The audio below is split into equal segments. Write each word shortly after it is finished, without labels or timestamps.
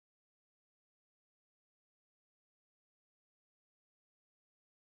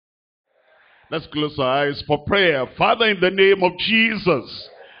Let's close our eyes for prayer. Father, in the name of Jesus,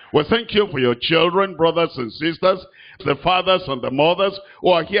 we thank you for your children, brothers and sisters, the fathers and the mothers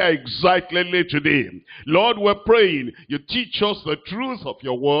who are here excitedly today. Lord, we're praying you teach us the truth of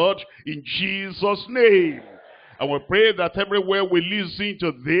your word in Jesus' name. And we pray that everywhere we listen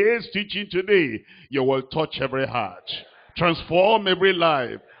to this teaching today, you will touch every heart, transform every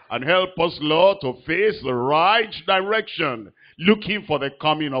life, and help us, Lord, to face the right direction, looking for the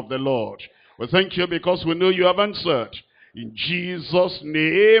coming of the Lord. We thank you because we know you have answered. In Jesus'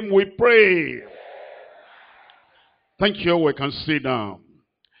 name we pray. Thank you. We can sit down.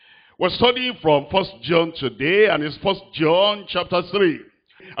 We're studying from 1 John today, and it's 1 John chapter 3.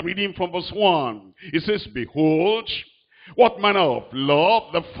 I'm reading from verse 1. It says, behold, what manner of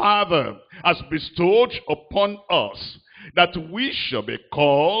love the Father has bestowed upon us, that we shall be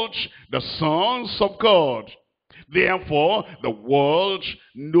called the sons of God. Therefore the world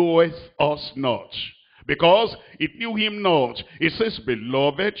knoweth us not, because it knew him not. It says,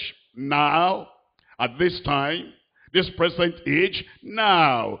 beloved, now, at this time, this present age,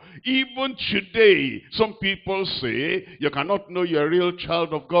 now, even today, some people say you cannot know you're a real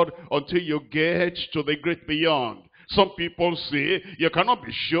child of God until you get to the great beyond. Some people say you cannot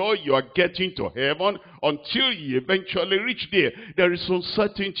be sure you are getting to heaven until you eventually reach there. There is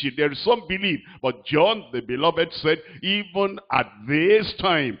uncertainty, there is unbelief. But John, the beloved, said, even at this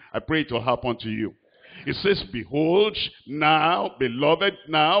time, I pray it will happen to you. It says, behold, now, beloved,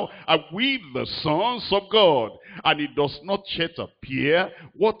 now are we the sons of God, and it does not yet appear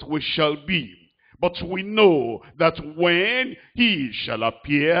what we shall be. But we know that when he shall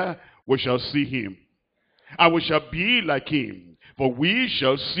appear, we shall see him, and we shall be like him, for we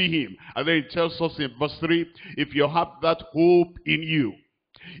shall see him. And then it tells us in verse 3, if you have that hope in you,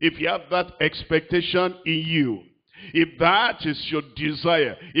 if you have that expectation in you, if that is your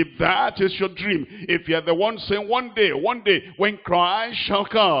desire, if that is your dream, if you're the one saying one day, when Christ shall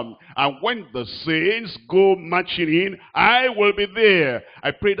come, and when the saints go marching in, I will be there.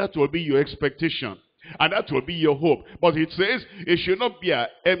 I pray that will be your expectation, and that will be your hope. But it says it should not be an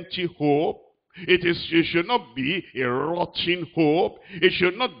empty hope. It should not be a rotting hope. It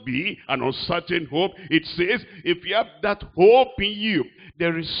should not be an uncertain hope. It says, if you have that hope in you,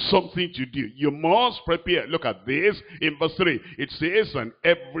 there is something to do. You must prepare. Look at this in verse 3. It says, and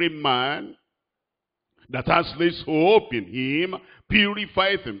every man that has this hope in him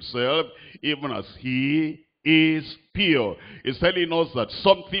purifieth himself, even as he is pure. It's telling us that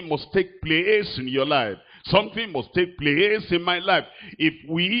something must take place in your life. Something must take place in my life.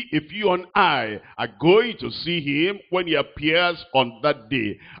 If you and I are going to see him when he appears on that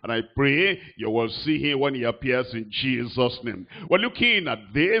day. And I pray you will see him when he appears in Jesus' name. We're looking at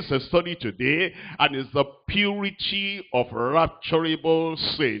this study today, and it's the purity of rapturable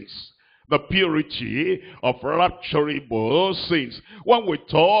saints. The purity of rapturable saints. When we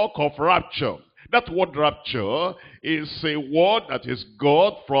talk of rapture, that word rapture is a word that is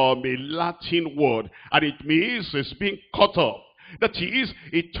got from a Latin word, and it means it's being cut off. That is,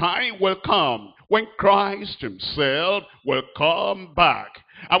 a time will come when Christ himself will come back.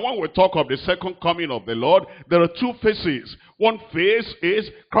 And when we talk of the second coming of the Lord, there are two phases. One phase is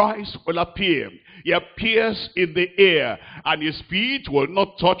Christ will appear. He appears in the air, and his feet will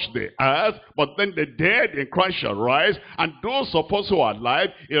not touch the earth, but then the dead in Christ shall rise, and those of us who are alive,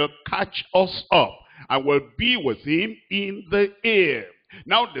 he'll catch us up, and will be with him in the air.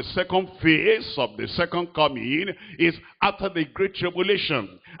 Now the second phase of the second coming is after the great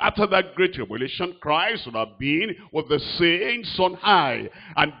tribulation. After that great tribulation, Christ will have been with the saints on high.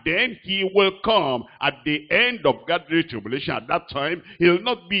 And then he will come at the end of that great tribulation. At that time, he'll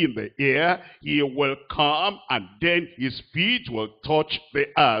not be in the air. He will come, and then his feet will touch the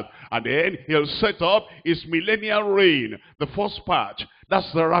earth. And then he'll set up his millennial reign. The first part,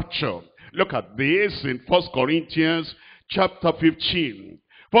 that's the rapture. Look at this in 1 Corinthians chapter 15.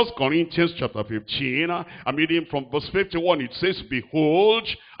 1 Corinthians chapter 15, I'm reading from verse 51. It says, behold,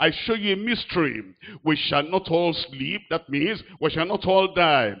 I show you a mystery. We shall not all sleep. That means we shall not all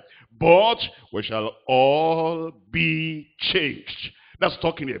die, but we shall all be changed. That's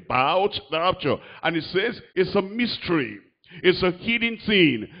talking about the rapture. And it says it's a mystery. It's a hidden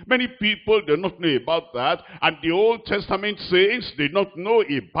thing. Many people do not know about that. And the Old Testament saints did not know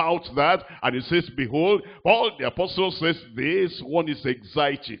about that. And it says, behold, Paul the apostle says, this one is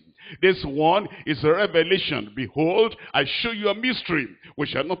exciting. This one is a revelation. Behold, I show you a mystery. We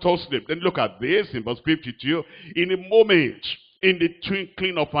shall not all sleep. Then look at this in verse 52. In a moment, in the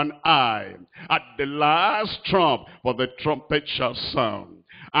twinkling of an eye, at the last trump, for the trumpet shall sound,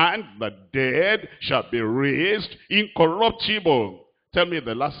 and the dead shall be raised incorruptible. Tell me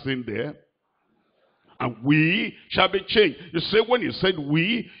the last thing there. and we shall be changed. You say when he said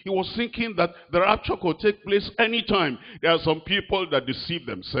we, he was thinking that the rapture could take place anytime. There are some people that deceive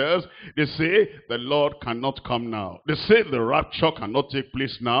themselves. They say the Lord cannot come now. They say the rapture cannot take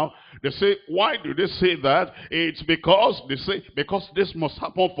place now. They say, why do they say that? It's because they say, because this must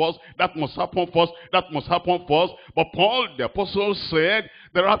happen first, that must happen first, that must happen first. But Paul the apostle said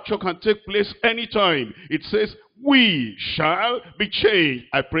the rapture can take place anytime. It says we shall be changed.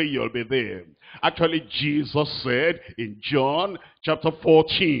 I pray you'll be there. Actually, Jesus said in John chapter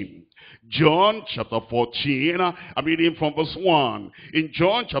 14. John chapter 14, I'm reading from verse 1. In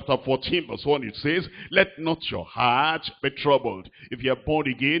John chapter 14 verse 1 it says, let not your heart be troubled. If you are born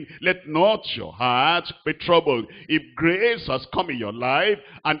again, let not your heart be troubled. If grace has come in your life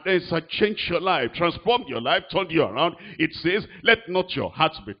and there's a change your life, transformed your life, turned you around, it says, let not your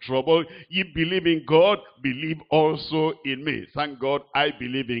heart be troubled. Ye believe in God, believe also in me. Thank God I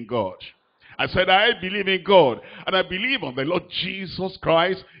believe in God. I said, I believe in God, and I believe on the Lord Jesus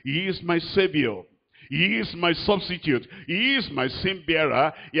Christ. He is my Savior. He is my substitute. He is my sin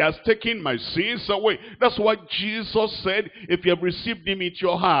bearer. He has taken my sins away. That's why Jesus said, if you have received him into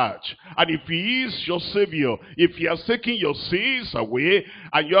your heart, and if he is your Savior, if he has taken your sins away,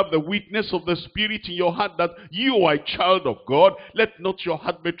 and you have the witness of the Spirit in your heart that you are a child of God, let not your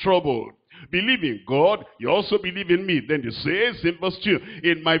heart be troubled. Believe in God, you also believe in me. Then he says in verse 2,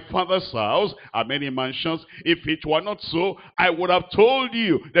 in my Father's house are many mansions. If it were not so, I would have told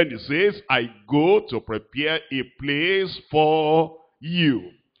you. Then he says, I go to prepare a place for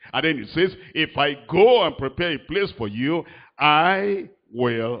you. And then he says, if I go and prepare a place for you, I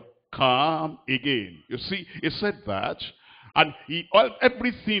will come again. You see, he said that. And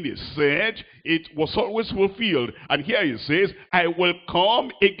everything he said, it was always fulfilled. And here he says, I will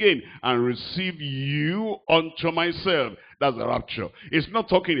come again and receive you unto myself. That's the rapture. It's not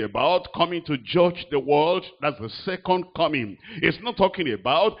talking about coming to judge the world. That's the second coming. It's not talking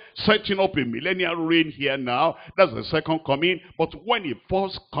about setting up a millennial reign here now. That's the second coming. But when he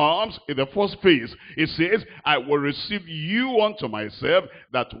first comes, in the first phase, it says, I will receive you unto myself,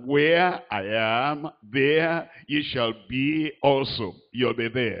 that where I am, there ye shall be also. You'll be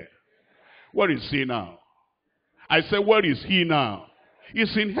there. Where is he now? I said, where is he now?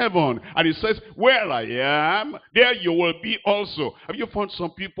 He's in heaven. And he says, where I am, there you will be also. Have you found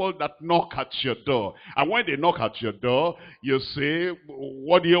some people that knock at your door? And when they knock at your door, you say,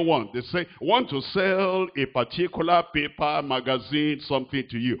 what do you want? They say, I want to sell a particular paper, magazine, something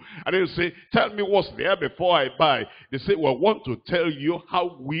to you. And then you say, tell me what's there before I buy. They say, well, I want to tell you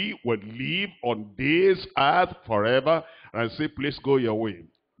how we will live on this earth forever. And I say, please go your way.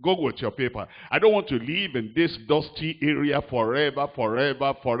 Go with your paper. I don't want to live in this dusty area forever,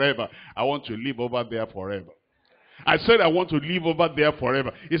 forever, forever. I want to live over there forever. I said I want to live over there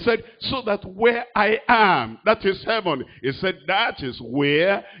forever. He said, so that where I am, that is heaven. He said, that is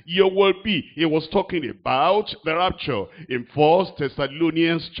where you will be. He was talking about the rapture in 1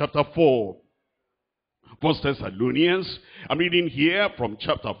 Thessalonians chapter 4. 1 Thessalonians, I'm reading here from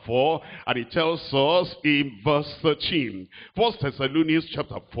chapter 4, and it tells us in verse 13. 1 Thessalonians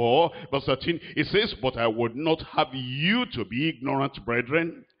chapter 4, verse 13, it says, but I would not have you to be ignorant,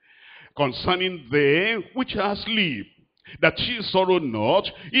 brethren, concerning them which are asleep, that ye sorrow not,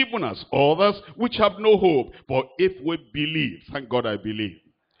 even as others which have no hope. For if we believe, thank God I believe.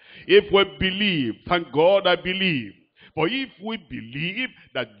 If we believe, thank God I believe. For if we believe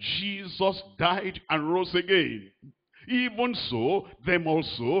that Jesus died and rose again, even so, them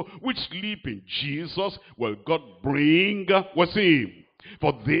also which sleep in Jesus will God bring with him.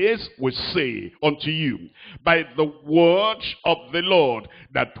 For this we say unto you, by the word of the Lord,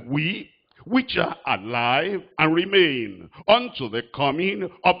 that we which are alive and remain unto the coming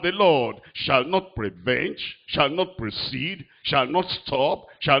of the Lord shall not prevent, shall not precede, shall not stop,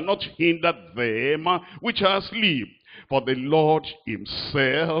 shall not hinder them which are asleep. For the Lord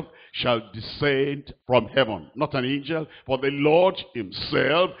himself shall descend from heaven. Not an angel. For the Lord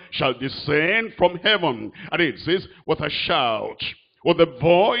himself shall descend from heaven. And it says, with a shout, with the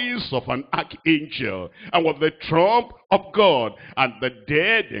voice of an archangel, and with the trump of God, and the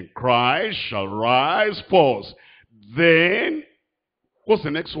dead in Christ shall rise first. Then, what's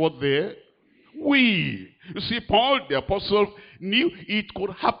the next word there? We. You see, Paul the apostle knew it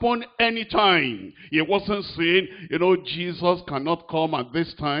could happen anytime. He wasn't saying, you know, Jesus cannot come at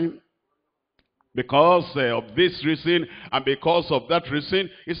this time because of this reason and because of that reason.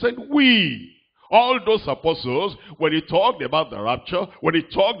 He said, we. All those apostles, when he talked about the rapture, when he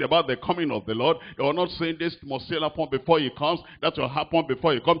talked about the coming of the Lord, they were not saying this must still happen before he comes, that will happen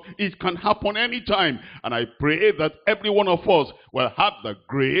before he comes. It can happen anytime. And I pray that every one of us will have the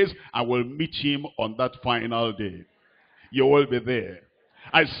grace and will meet him on that final day. You will be there.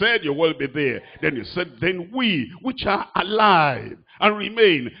 I said you will be there. Then he said, then we which are alive and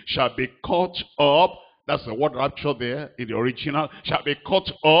remain shall be caught up. That's the word rapture there in the original. Shall be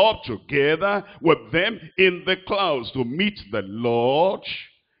caught up together with them in the clouds to meet the Lord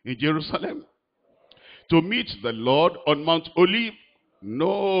in Jerusalem. To meet the Lord on Mount Olive.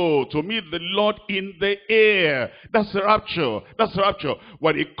 No, to meet the Lord in the air. That's the rapture. That's the rapture.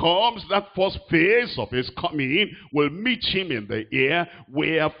 When he comes, that first phase of his coming will meet him in the air.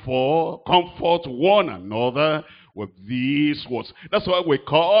 Wherefore, comfort one another with these words. That's why we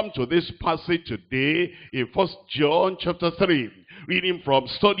come to this passage today in 1 John chapter 3.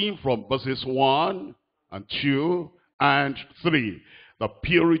 Studying from verses 1 and 2 and 3. The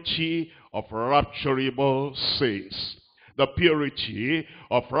purity of rapturable saints. The purity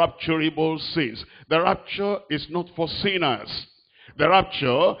of rapturable saints. The rapture is not for sinners. The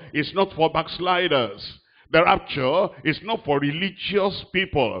rapture is not for backsliders. The rapture is not for religious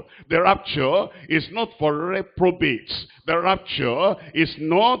people. The rapture is not for reprobates. The rapture is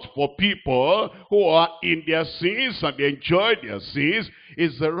not for people who are in their sins and they enjoy their sins.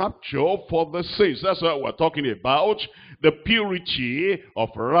 It's the rapture for the saints. That's what we're talking about. The purity of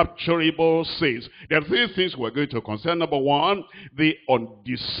rapturable saints. There are three things we're going to consider. Number one, the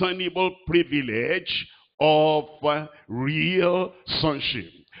undiscernible privilege of real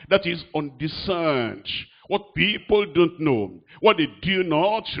sonship. That is undiscerned. What people don't know, what they do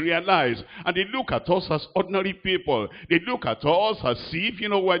not realize. And they look at us as ordinary people. They look at us as if,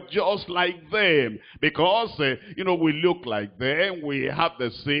 we're just like them. Because, we look like them. We have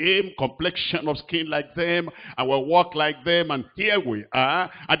the same complexion of skin like them. And we walk like them. And here we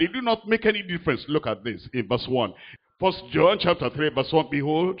are. And they do not make any difference. Look at this in verse 1. 1 John chapter 3 verse 1.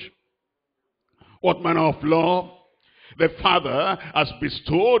 Behold, what manner of love the Father has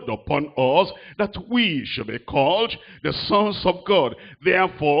bestowed upon us, that we should be called the sons of God.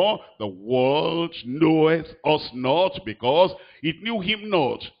 Therefore, the world knoweth us not, because it knew him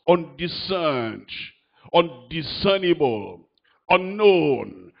not. Undiscerned, undiscernible,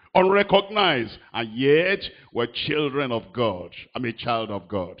 unknown, unrecognized, and yet we're children of God. I'm a child of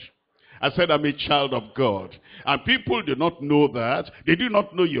God. I said I'm a child of God. And people do not know that. They do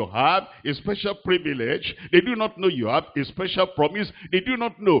not know you have a special privilege. They do not know you have a special promise. They do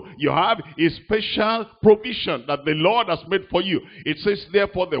not know you have a special provision that the Lord has made for you. It says,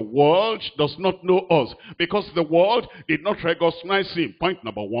 therefore the world does not know us, because the world did not recognize him. Point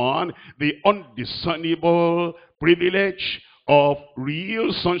number one, the undiscernible privilege of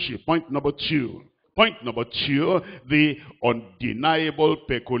real sonship. Point number two. Point number two, the undeniable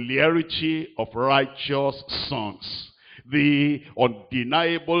peculiarity of righteous sons. The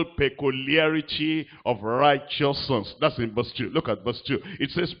undeniable peculiarity of righteous sons. That's in verse 2. Look at verse 2.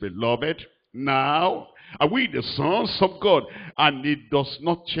 It says, beloved, now are we the sons of God, and it does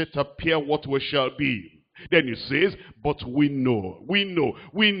not yet appear what we shall be. Then he says, but we know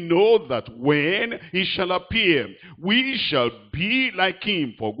that when he shall appear, we shall be like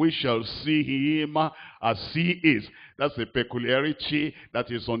him, for we shall see him as he is. That's a peculiarity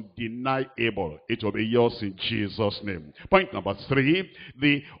that is undeniable. It will be yours in Jesus' name. Point number three,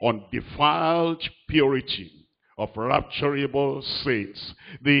 the undefiled purity of rapturable saints.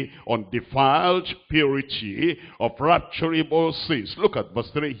 The undefiled purity of rapturable saints. Look at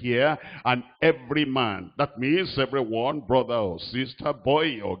verse 3 here. And every man, that means everyone, brother or sister,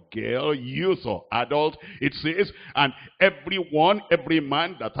 boy or girl, youth or adult, it says, and everyone, every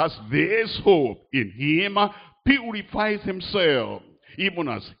man that has this hope in him purifies himself, even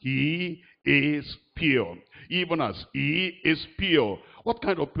as he is pure. Even as he is pure. What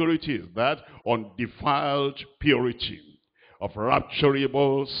kind of purity is that? Undefiled purity of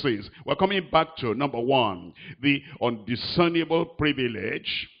rapturable saints. We're coming back to number one, the undiscernible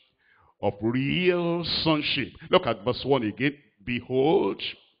privilege of real sonship. Look at verse 1 again. Behold,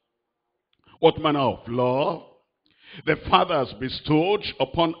 what manner of love the Father has bestowed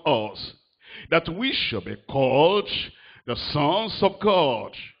upon us, that we should be called the sons of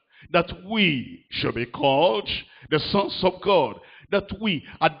God. That we should be called the sons of God. That we,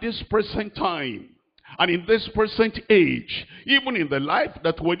 at this present time, and in this present age, even in the life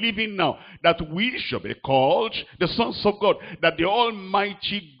that we're living now, that we should be called the sons of God. That the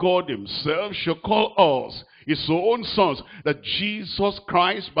Almighty God himself should call us his own sons, that Jesus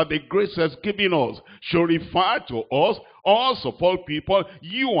Christ, by the grace he has given us, should refer to us of all people,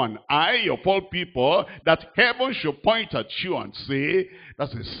 you and I of all people, that heaven should point at you and say,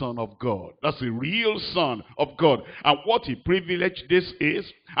 that's a son of God. That's a real son of God. And what a privilege this is,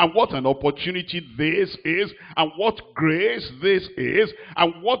 and what an opportunity this is, and what grace this is,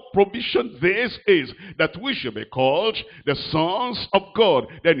 and what provision this is, that we should be called the sons of God.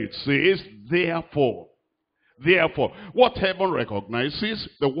 Then it says, therefore. Therefore, what heaven recognizes,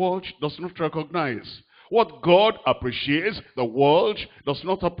 the world does not recognize. What God appreciates, the world does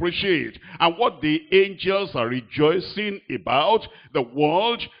not appreciate. And what the angels are rejoicing about, the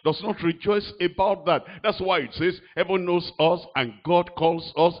world does not rejoice about that. That's why it says, heaven knows us and God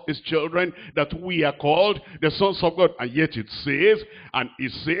calls us his children, that we are called the sons of God. And yet it says, and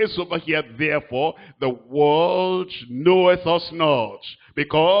it says over here, therefore, the world knoweth us not,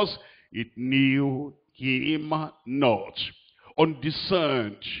 because it knew him not.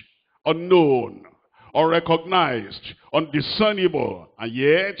 Undiscerned, unknown, unrecognized, undiscernible, and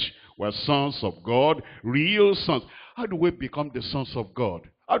yet we're sons of God, real sons. How do we become the sons of God?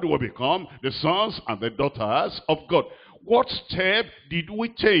 How do we become the sons and the daughters of God? What step did we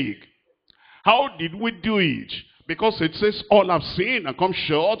take? How did we do it? Because it says all have sinned and come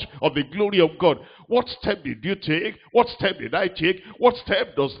short of the glory of God. What step did you take? What step did I take? What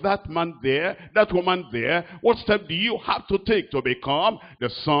step does that man there, that woman there, what step do you have to take to become the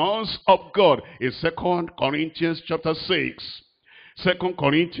sons of God? In 2 Corinthians chapter 6. 2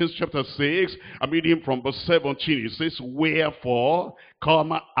 Corinthians chapter 6, I'm reading from verse 17. It says, wherefore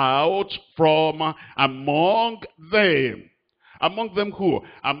come out from among them. Among them who?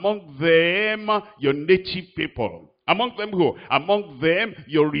 Among them your native people. Among them who? Among them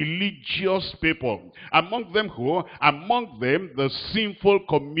your religious people. Among them who? Among them the sinful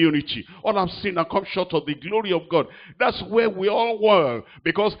community. All have sinned and come short of the glory of God. That's where we all were.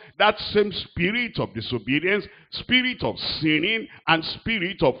 Because that same spirit of disobedience, spirit of sinning, and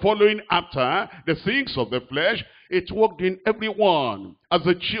spirit of following after the things of the flesh, it worked in everyone as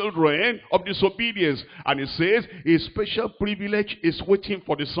the children of disobedience. And it says a special privilege is waiting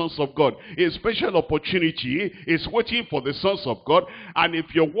for the sons of God. A special opportunity is waiting for the sons of God. And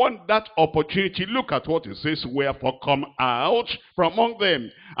if you want that opportunity, look at what it says. Wherefore come out from among them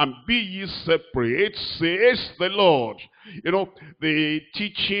and be ye separate, says the Lord. You know, the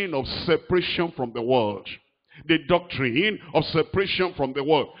teaching of separation from the world. The doctrine of separation from the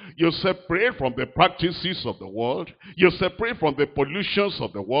world. You separate from the practices of the world. You separate from the pollutions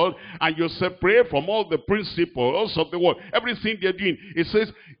of the world. And you separate from all the principles of the world. Everything they're doing. It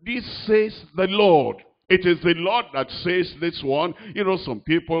says, this says the Lord. It is the Lord that says this one. You know, some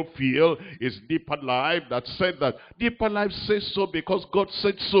people feel it's Deeper Life that said that. Deeper Life says so because God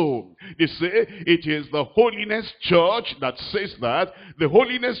said so. They say it is the Holiness Church that says that. The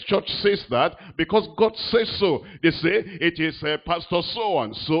Holiness Church says that because God says so. They say it is Pastor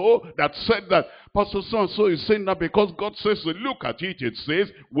so-and-so that said that. Pastor so-and-so is saying that because God says so. Look at it. It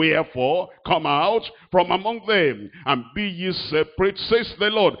says, wherefore come out from among them and be ye separate, says the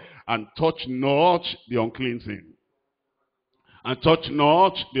Lord. And touch not the unclean thing. And touch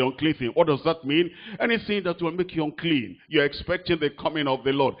not the unclean thing. What does that mean? Anything that will make you unclean. You're expecting the coming of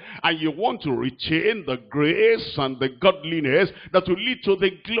the Lord. And you want to retain the grace and the godliness that will lead to the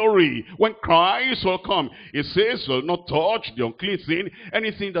glory when Christ will come. It says, will not touch the unclean thing.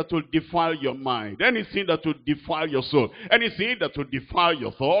 Anything that will defile your mind. Anything that will defile your soul. Anything that will defile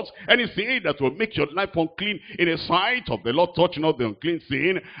your thoughts. Anything that will make your life unclean in the sight of the Lord. Touch not the unclean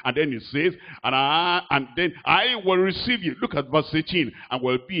thing. And then it says, and then I will receive you. Look at verse 18, and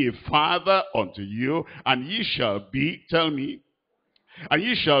will be a father unto you, and ye shall be, tell me, and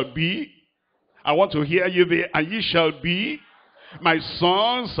ye shall be, I want to hear you there, and ye shall be my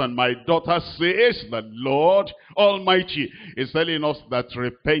sons and my daughters, says the Lord Almighty. Is telling us that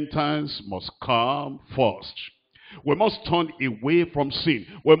repentance must come first. We must turn away from sin.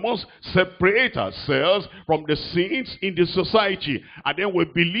 We must separate ourselves from the sins in the society. And then we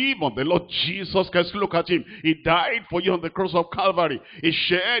believe on the Lord Jesus Christ. Look at him. He died for you on the cross of Calvary. He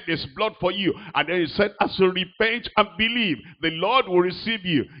shed his blood for you. And then he said, as you repent and believe, the Lord will receive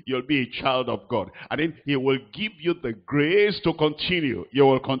you. You'll be a child of God. And then he will give you the grace to continue. You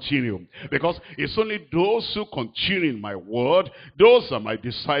will continue. Because it's only those who continue in my word, those are my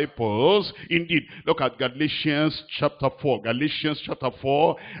disciples. Indeed, look at Galatians Galatians chapter 4. Galatians chapter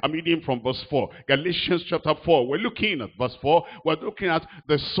 4. I'm reading from verse 4. Galatians chapter 4. We're looking at verse 4. We're looking at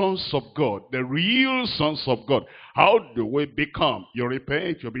the sons of God. The real sons of God. How do we become? You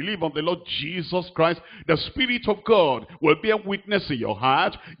repent, you believe on the Lord Jesus Christ. The Spirit of God will bear witness in your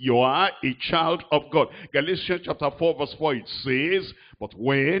heart. You are a child of God. Galatians chapter 4 verse 4, it says, but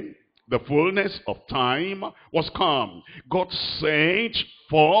when the fullness of time was come, God sent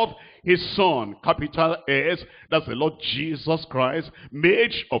forth his Son, capital S, that's the Lord Jesus Christ,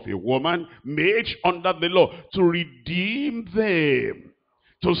 made of a woman, made under the law, to redeem them,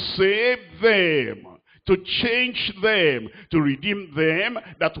 to save them, to change them, to redeem them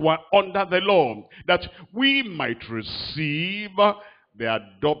that were under the law, that we might receive the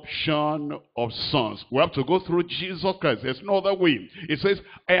adoption of sons. We have to go through Jesus Christ. There's no other way. It says,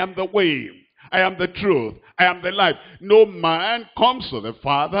 I am the way, I am the truth, I am the life. No man comes to the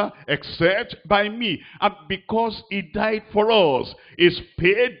Father except by me. And because he died for us, he's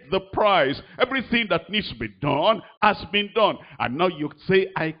paid the price. Everything that needs to be done has been done. And now you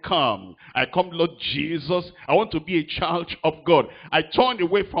say, I come, Lord Jesus. I want to be a child of God. I turn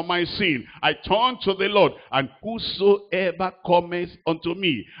away from my sin. I turn to the Lord. And whosoever cometh unto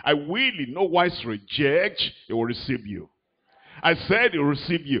me, I will in no wise reject, he will receive you. I said he will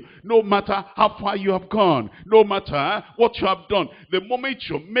receive you. No matter how far you have gone, no matter what you have done, the moment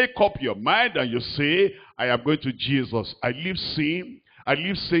you make up your mind and you say, I am going to Jesus, I leave sin, I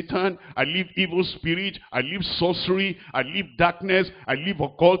leave Satan, I leave evil spirit, I leave sorcery, I leave darkness, I leave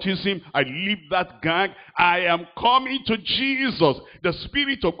occultism, I leave that gang. I am coming to Jesus. The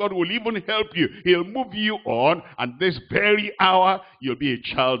Spirit of God will even help you. He'll move you on, and this very hour, you'll be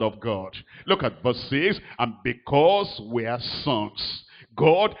a child of God. Look at verse 6. And because we are sons,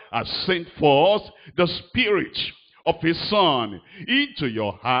 God has sent forth the Spirit of his Son into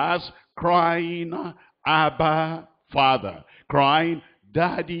your hearts, crying, Abba, Father. Crying,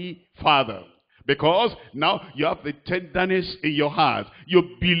 Daddy, Father. Because now you have the tenderness in your heart. You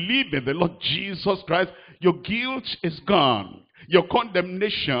believe in the Lord Jesus Christ. Your guilt is gone. Your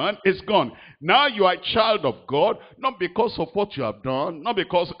condemnation is gone. Now you are a child of God, not because of what you have done, not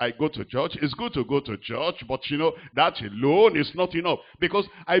because I go to church. It's good to go to church, but you know, that alone is not enough. Because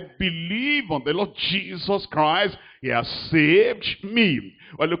I believe on the Lord Jesus Christ. He has saved me.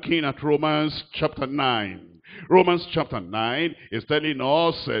 We're looking at Romans chapter 9. Romans chapter 9 is telling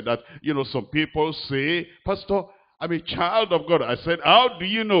us that, you know, some people say, Pastor, I'm a child of God. I said, how do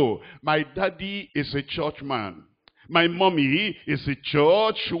you know? My daddy is a church man. My mommy is a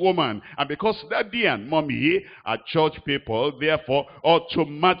church woman. And because daddy and mommy are church people, therefore,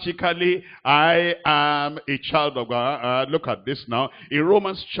 automatically, I am a child of God. Look at this now. In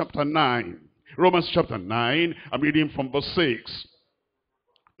Romans chapter 9. Romans chapter 9, I'm reading from verse 6.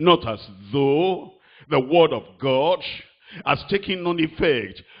 Not as though the word of God has taken on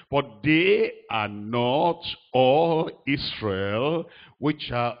effect, but they are not all Israel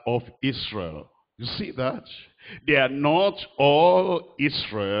which are of Israel. You see that? They are not all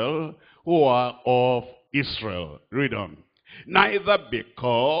Israel who are of Israel. Read on. Neither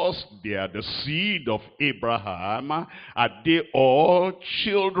because they are the seed of Abraham are they all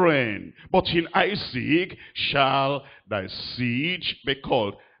children, but in Isaac shall thy seed be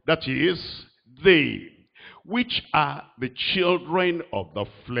called. That is, they which are the children of the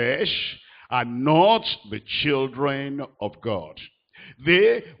flesh are not the children of God.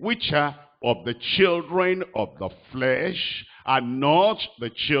 They which are of the children of the flesh are not the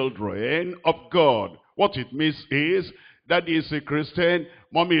children of God. What it means is, daddy is a Christian,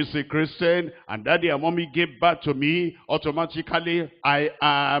 mommy is a Christian, and daddy and mommy gave birth to me, automatically I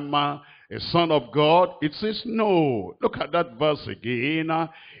am a son of God. It says no. Look at that verse again.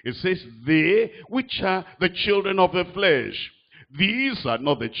 It says, they which are the children of the flesh, these are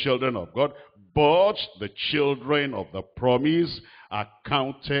not the children of God, but the children of the promise are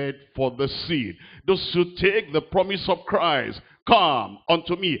counted for the seed. Those who take the promise of Christ, come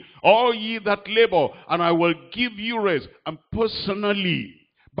unto me, all ye that labor, and I will give you rest. And personally,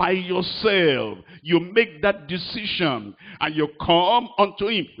 by yourself, you make that decision and you come unto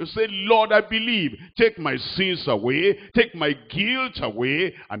him. You say, Lord, I believe. Take my sins away, take my guilt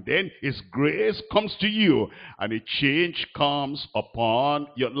away, and then his grace comes to you and a change comes upon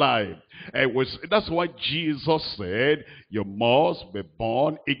your life. That's why Jesus said, you must be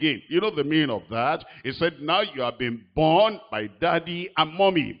born again. You know the meaning of that? He said, now you have been born by daddy and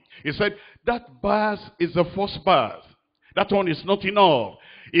mommy. He said, that birth is the first birth. That one is not enough.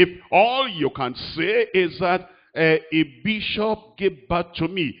 If all you can say is that a bishop gave birth to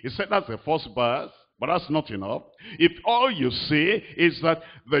me, he said that's the first birth, but that's not enough. If all you say is that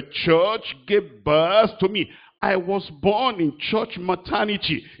the church gave birth to me, I was born in church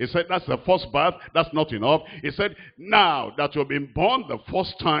maternity. He said, that's the first birth. That's not enough. He said, now that you've been born the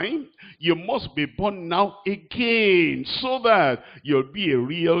first time, you must be born now again, so that you'll be a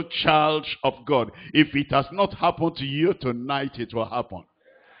real child of God. If it has not happened to you, tonight it will happen.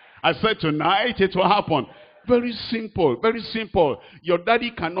 I said tonight it will happen. Very simple, very simple. Your daddy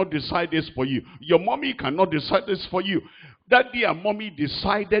cannot decide this for you. Your mommy cannot decide this for you. Daddy and mommy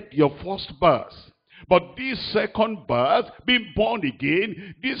decided your first birth. But this second birth, being born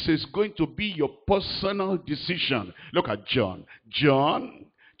again, this is going to be your personal decision. Look at John. John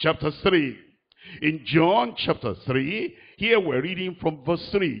chapter 3. In John chapter 3, here we're reading from verse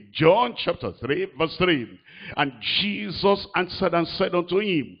 3. John chapter 3, verse 3. And Jesus answered and said unto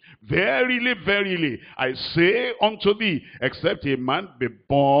him, verily, verily, I say unto thee, except a man be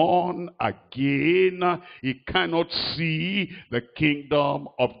born again, he cannot see the kingdom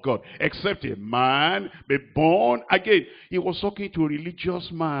of God. Except a man be born again. He was talking to a religious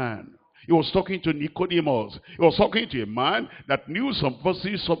man. He was talking to Nicodemus. He was talking to a man that knew some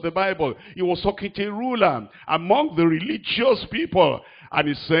verses of the Bible. He was talking to a ruler among the religious people. And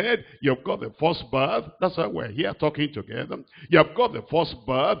he said, you've got the first birth. That's why we're here talking together. You've got the first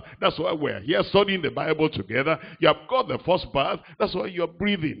birth. That's why we're here studying the Bible together. You've got the first birth. That's why you're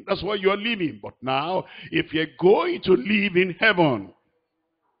breathing. That's why you're living. But now, if you're going to live in heaven,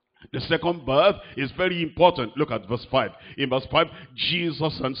 the second birth is very important. Look at verse 5. In verse 5,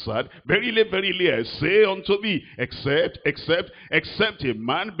 Jesus answered, verily, verily, I say unto thee, except a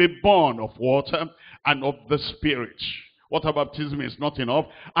man be born of water and of the Spirit. Water baptism is not enough.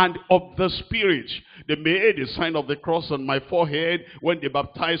 And of the Spirit. They made a sign of the cross on my forehead. When they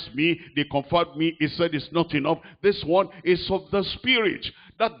baptized me, they confirmed me. He said it's not enough. This one is of the Spirit.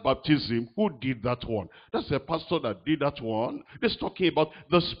 That baptism, who did that one? That's the pastor that did that one. Let's talking about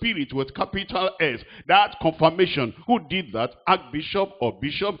the Spirit with capital S. That confirmation, who did that? Archbishop or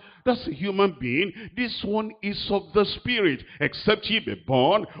bishop? That's a human being. This one is of the Spirit. Except ye be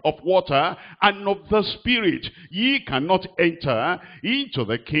born of water and of the Spirit, ye cannot enter into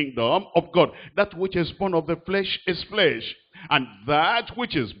the kingdom of God. That which is born of the flesh is flesh, and that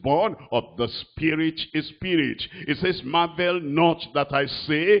which is born of the Spirit is spirit. It says, marvel not that I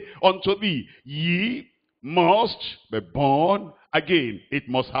say unto thee, ye must be born again. It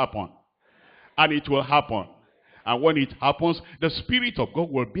must happen. And it will happen. And when it happens, the Spirit of God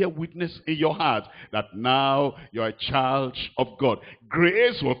will bear witness in your heart that now you're a child of God.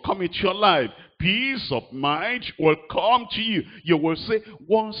 Grace will come into your life. Peace of mind will come to you. You will say,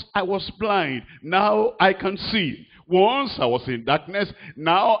 once I was blind, now I can see. Once I was in darkness,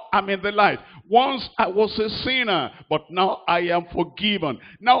 now I'm in the light. Once I was a sinner, but now I am forgiven.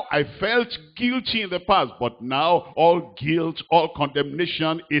 Now I felt guilty in the past, but now all guilt, all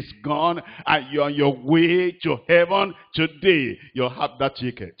condemnation is gone, and you're on your way to heaven today. You'll have that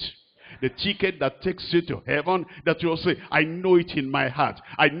ticket. The ticket that takes you to heaven, that you'll say, I know it in my heart.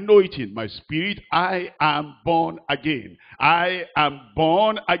 I know it in my spirit. I am born again. I am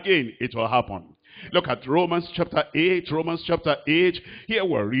born again. It will happen. Look at Romans chapter 8. Romans chapter 8. Here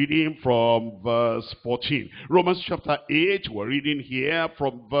we're reading from verse 14. Romans chapter 8, we're reading here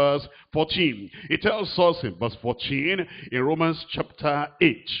from verse 14. It tells us in verse 14 in Romans chapter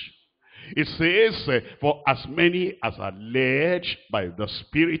 8. It says, for as many as are led by the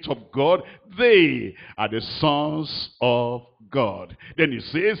Spirit of God, they are the sons of God. Then it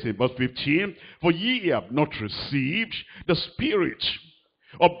says in verse 15, for ye have not received the spirit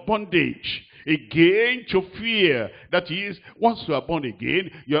of bondage again to fear. That is, once you are born again,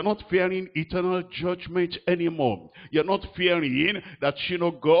 you are not fearing eternal judgment anymore. You're not fearing that,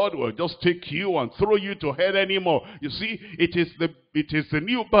 God will just take you and throw you to hell anymore. You see, it is the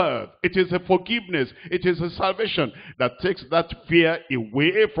new birth. It is the forgiveness. It is the salvation that takes that fear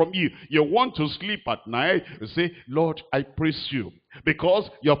away from you. You want to sleep at night. You say, Lord, I praise you because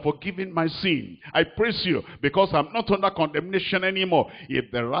you're forgiving my sin. I praise you because I'm not under condemnation anymore.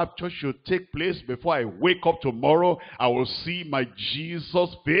 If the rapture should take place before I wake up tomorrow, I will see my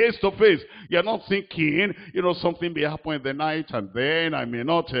Jesus face to face. You're not thinking, something may happen in the night and then I may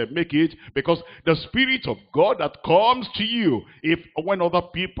not make it, because the Spirit of God that comes to you, when other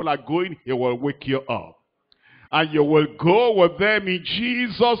people are going, He will wake you up. And you will go with them in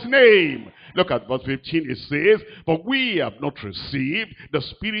Jesus' name. Look at verse 15. It says, for we have not received the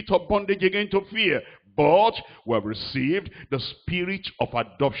spirit of bondage again to fear, but we have received the spirit of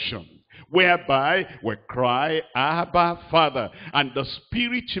adoption, whereby we cry, Abba, Father. And the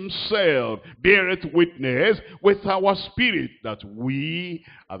Spirit Himself beareth witness with our spirit that we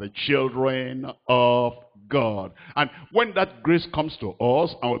are the children of God. And when that grace comes to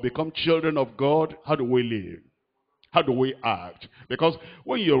us and we become children of God, how do we live? How do we act? Because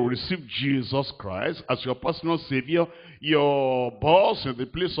when you receive Jesus Christ as your personal Savior, your boss in the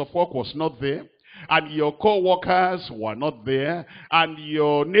place of work was not there, and your co-workers were not there, and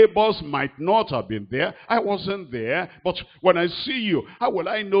your neighbors might not have been there. I wasn't there, but when I see you, how will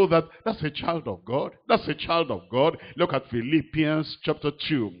I know that that's a child of God? That's a child of God. Look at Philippians chapter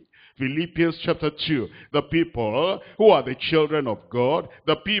 2. Philippians chapter 2, the people who are the children of God,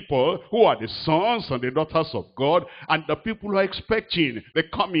 the people who are the sons and the daughters of God, and the people who are expecting the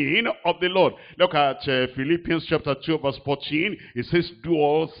coming of the Lord. Look at Philippians chapter 2 verse 14. It says, do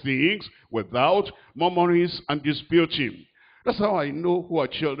all things without murmurings and disputing. That's how I know who are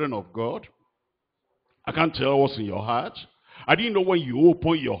children of God. I can't tell what's in your heart. I didn't know when you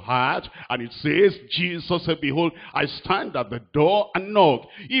open your heart and it says, Jesus said, behold, I stand at the door and knock.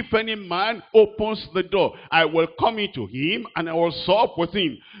 If any man opens the door, I will come into him and I will sup with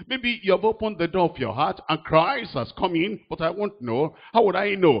him. Maybe you have opened the door of your heart and Christ has come in, but I won't know. How would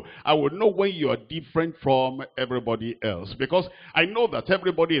I know? I would know when you are different from everybody else. Because I know that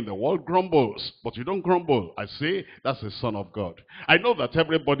everybody in the world grumbles, but you don't grumble. I say, that's the Son of God. I know that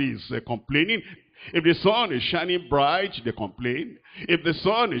everybody is complaining. If the sun is shining bright, they complain. If the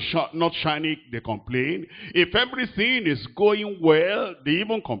sun is not shining, they complain. If everything is going well, they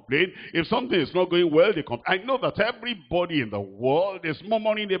even complain. If something is not going well, they complain. I know that everybody in the world is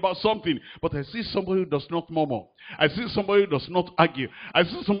murmuring about something, but I see somebody who does not murmur. I see somebody who does not argue. I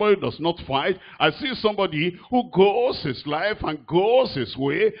see somebody who does not fight. I see somebody who goes his life and goes his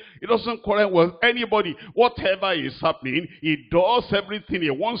way. He doesn't quarrel with anybody. Whatever is happening, he does everything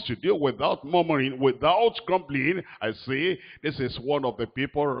he wants to do without murmuring, without grumbling. I say, this is one of the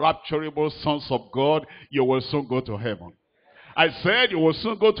people, rapturable sons of God. You will soon go to heaven. I said you will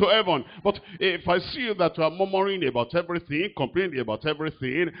soon go to heaven. But if I see you that you are murmuring about everything, complaining about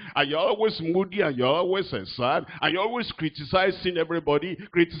everything, and you're always moody, and you're always sad, and you're always criticizing everybody,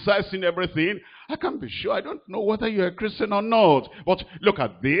 criticizing everything, I can't be sure. I don't know whether you're a Christian or not. But look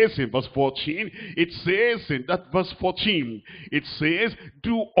at this in verse 14. It says in that verse 14, it says,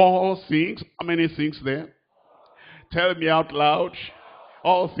 do all things. How many things there? Tell me out loud.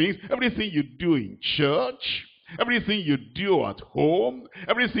 All things. Everything you do in church, everything you do at home,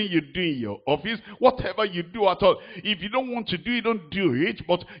 everything you do in your office, whatever you do at all. If you don't want to do it, don't do it.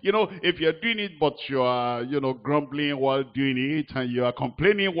 But, if you're doing it, but you are, grumbling while doing it, and you are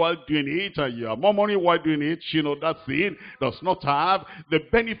complaining while doing it, and you are murmuring while doing it, that thing does not have the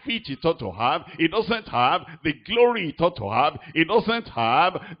benefit it ought to have. It doesn't have the glory it ought to have. It doesn't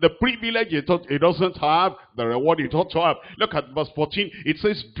have the privilege it doesn't have the reward it ought to have. Look at verse 14. It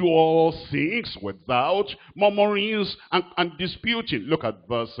says, do all things without murmuring and disputing. Look at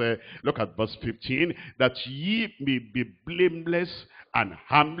verse 15. That ye may be blameless and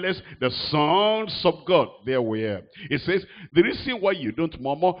harmless, the sons of God. There we are. It says, the reason why you don't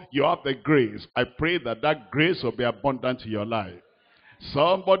murmur, you have the grace. I pray that that grace will be abundant in your life.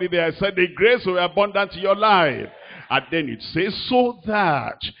 Somebody there said, the grace will be abundant in your life. And then it says, so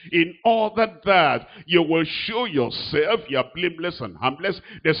that in order that you will show yourself, you are blameless and harmless,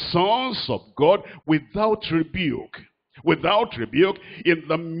 the sons of God, without rebuke. Without rebuke, in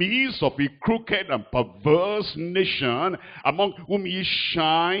the midst of a crooked and perverse nation, among whom ye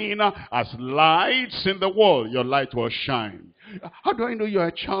shine as lights in the world. Your light will shine. How do I know you're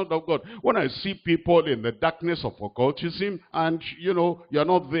a child of God? When I see people in the darkness of occultism and, you're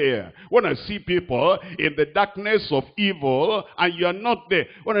not there. When I see people in the darkness of evil and you're not there.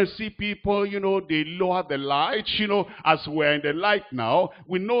 When I see people, they lower the light, as we're in the light now,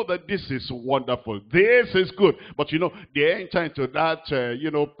 we know that this is wonderful. This is good. But, they enter into that,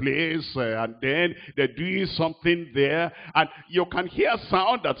 place and then they're doing something there. And you can hear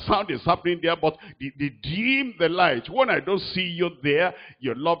sound. That sound is happening there, but they dim the light. When I don't see you there,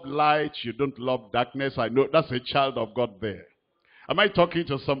 you love light, you don't love darkness. I know that's a child of God there. Am I talking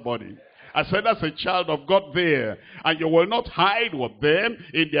to somebody? I said that's a child of God there. And you will not hide with them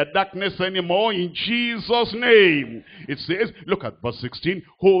in their darkness anymore in Jesus' name. It says, look at verse 16,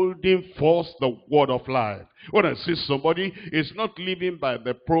 holding fast the word of life. When I see somebody is not living by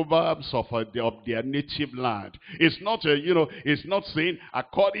the proverbs of their native land. It's not, it's not saying,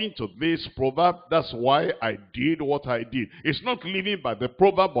 according to this proverb, that's why I did what I did. It's not living by the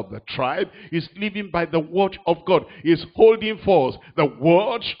proverb of the tribe. It's living by the word of God. It's holding fast the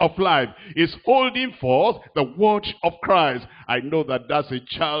word of life. is holding forth the word of Christ. I know that that's a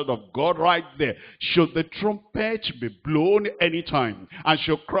child of God right there. Should the trumpet be blown anytime, and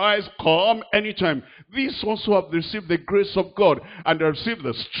should Christ come anytime, these also have received the grace of God, and they receive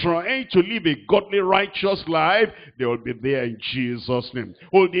the strength to live a godly, righteous life. They will be there in Jesus' name,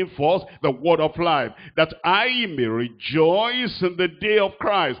 holding forth the word of life, that I may rejoice in the day of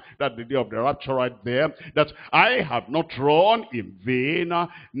Christ. That the day of the rapture right there, that I have not run in vain,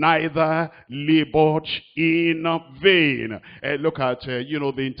 neither labored in vain. Look at,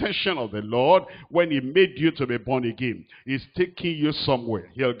 the intention of the Lord when he made you to be born again. He's taking you somewhere.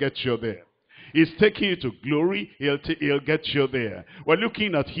 He'll get you there. He's taking you to glory. He'll get you there. We're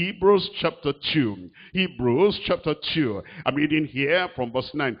looking at Hebrews chapter 2. Hebrews chapter 2. I'm reading here from verse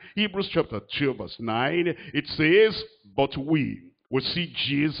 9. Hebrews chapter 2 verse 9. It says, but we will see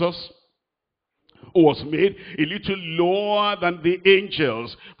Jesus, who was made a little lower than the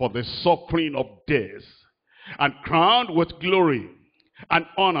angels for the suffering of death, and crowned with glory and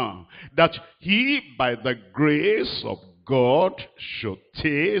honor, that he by the grace of God should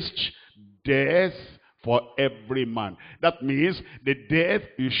taste death for every man. That means the death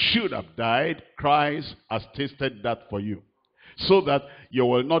you should have died, Christ has tasted that for you, so that you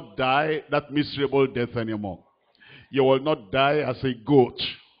will not die that miserable death anymore. You will not die as a goat.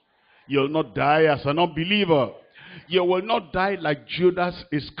 You will not die as an unbeliever. You will not die like Judas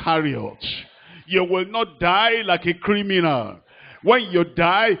Iscariot. You will not die like a criminal. When you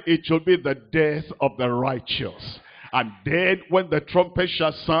die, it will be the death of the righteous. And then when the trumpet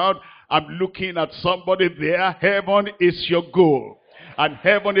shall sound, I'm looking at somebody there. Heaven is your goal, and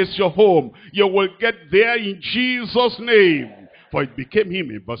heaven is your home. You will get there in Jesus' name. For it became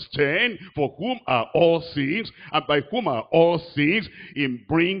him, in verse 10, for whom are all things, and by whom are all things, in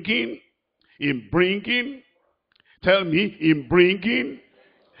bringing, tell me, in bringing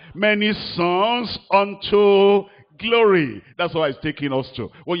many sons unto glory. That's why it's taking us to.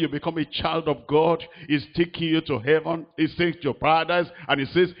 When you become a child of God, it's taking you to heaven. It's taking you to paradise. And it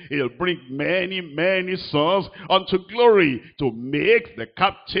says he'll bring many, many sons unto glory, to make the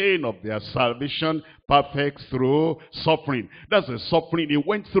captain of their salvation perfect through suffering. That's the suffering he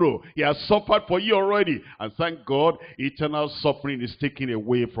went through. He has suffered for you already. And thank God, eternal suffering is taken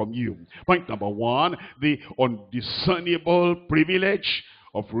away from you. Point number one, the undiscernible privilege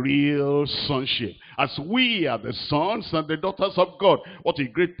of real sonship. As we are the sons and the daughters of God, what a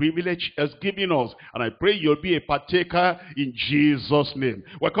great privilege has given us. And I pray you'll be a partaker in Jesus' name.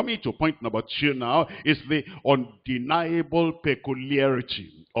 We're coming to point number 2 now. Is the undeniable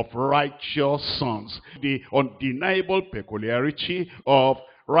peculiarity of righteous sons. The undeniable peculiarity of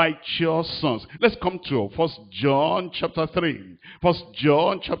righteous sons. Let's come to 1 John chapter 3. 1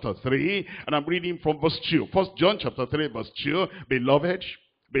 John chapter 3, and I'm reading from verse 2. 1 John chapter 3 verse 2.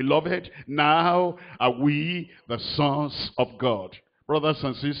 Beloved, now are we the sons of God. Brothers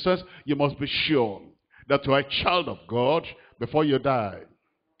and sisters, you must be sure that you are a child of God before you die,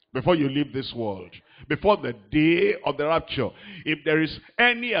 before you leave this world, before the day of the rapture. If there is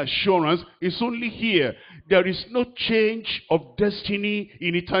any assurance, it's only here. There is no change of destiny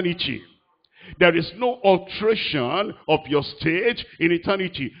in eternity. There is no alteration of your state in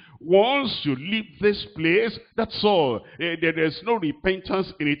eternity. Once you leave this place, that's all. There is no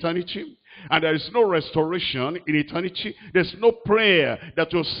repentance in eternity. And there is no restoration in eternity. There's no prayer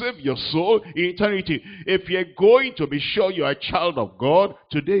that will save your soul in eternity. If you're going to be sure you're a child of God,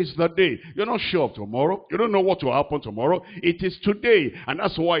 today is the day. You're not sure of tomorrow. You don't know what will happen tomorrow. It is today. And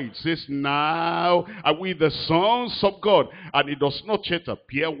that's why it says, now are we the sons of God. And it does not yet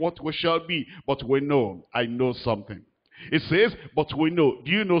appear what we shall be. But we know. I know something. It says, but we know.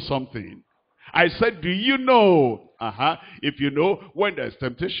 Do you know something? I said, do you know? If you know, when there's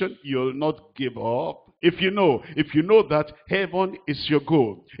temptation, you'll not give up. If you know that heaven is your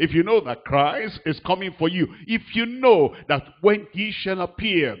goal, if you know that Christ is coming for you, if you know that when he shall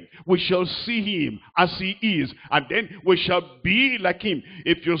appear, we shall see him as he is, and then we shall be like him.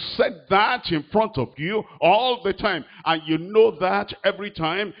 If you set that in front of you all the time, and you know that every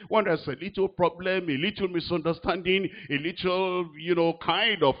time when there's a little problem, a little misunderstanding, a little,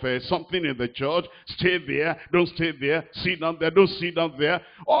 kind of something in the church, stay there, don't stay there, sit down there, don't sit down there,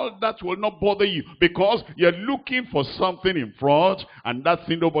 all that will not bother you, because you're looking for something in front, and that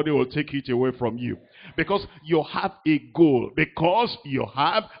thing, nobody will take it away from you. Because you have a goal, because you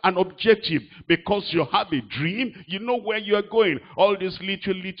have an objective, because you have a dream, you know where you are going. All these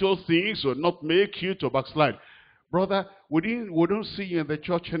little things will not make you to backslide. Brother, we don't see you in the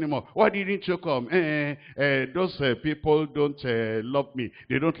church anymore. Why didn't you come? Those people don't love me.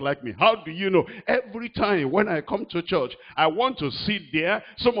 They don't like me. How do you know? Every time when I come to church, I want to sit there.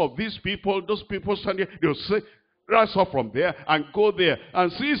 Some of these people, those people standing, they'll say, rise up from there and go there.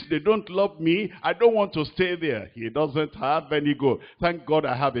 And since they don't love me, I don't want to stay there. He doesn't have any goal. Thank God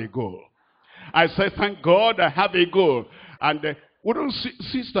I have a goal. I said, thank God I have a goal. And we don't see,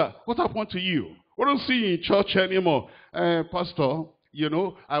 sister, what happened to you? We don't see you in church anymore. Pastor, you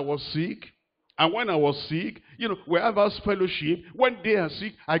know, I was sick. And when I was sick, you know, we have our fellowship. When they are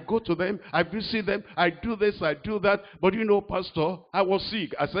sick, I go to them, I visit them, I do this, I do that. But you know, Pastor, I was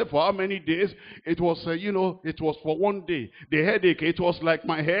sick. I said, for how many days? It was, you know, it was for one day. The headache, it was like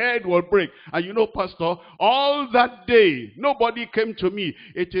my head will break. And you know, Pastor, all that day, nobody came to me.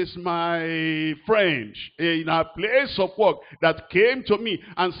 It is my friend in our place of work that came to me.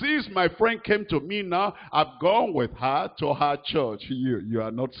 And since my friend came to me now, I've gone with her to her church. You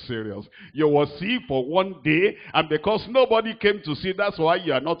are not serious. You were sick for one day, and because nobody came to see, that's why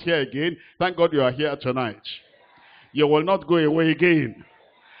you are not here again. Thank God you are here tonight. You will not go away again.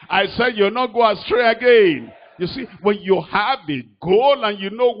 I said you'll not go astray again. You see, when you have a goal and you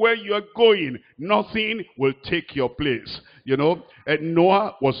know where you are going, nothing will take your place. You know,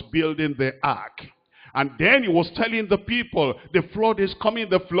 Noah was building the ark. And then he was telling the people, the flood is coming,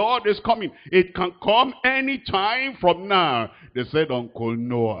 the flood is coming. It can come any time from now. They said, Uncle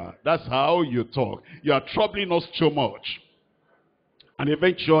Noah, that's how you talk. You are troubling us too much. And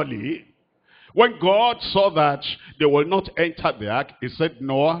eventually, when God saw that they will not enter the ark, he said,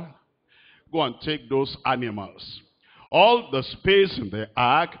 Noah, go and take those animals. All the space in the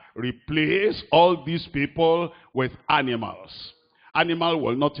ark, replace all these people with animals. Animal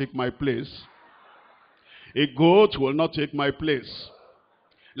will not take my place. A goat will not take my place.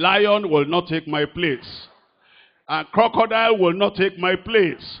 Lion will not take my place. A crocodile will not take my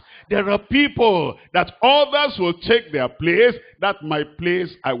place. There are people that others will take their place. That my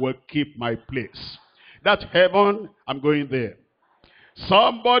place, I will keep my place. That heaven, I'm going there.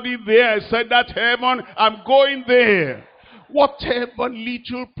 Somebody there said, that heaven, I'm going there. Whatever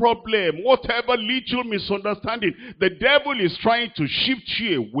little problem, whatever little misunderstanding, the devil is trying to shift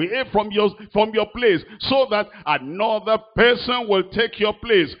you away from your place so that another person will take your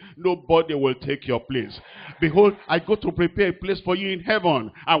place. Nobody will take your place. Behold, I go to prepare a place for you in heaven.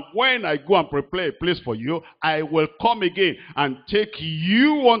 And when I go and prepare a place for you, I will come again and take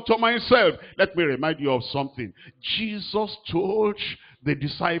you unto myself. Let me remind you of something. Jesus told the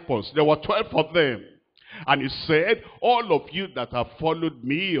disciples, there were 12 of them. And he said, all of you that have followed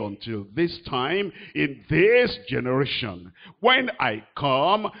me until this time, in this generation, when I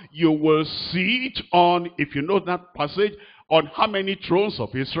come, you will sit on, if you know that passage, on how many thrones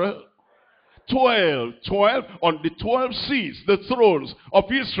of Israel? 12 on the 12 seats, the thrones of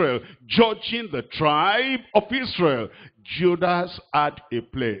Israel, judging the tribe of Israel. Judas had a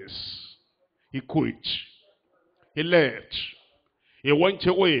place. He quit. He left. He went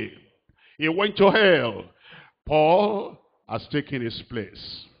away. He went to hell. Paul has taken his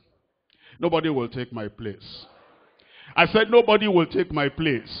place. Nobody will take my place. I said nobody will take my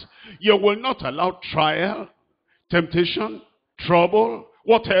place. You will not allow trial, temptation, trouble,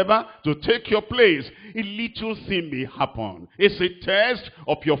 whatever, to take your place. A little thing may happen. It's a test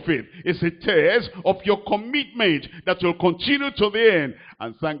of your faith. It's a test of your commitment that will continue to the end.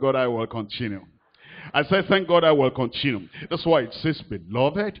 And thank God I will continue. I said, thank God I will continue. That's why it says,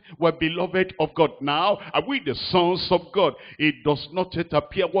 beloved, we're beloved of God. Now, are we the sons of God? It does not yet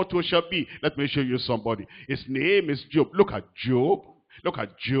appear what we shall be. Let me show you somebody. His name is Job. Look at Job. Look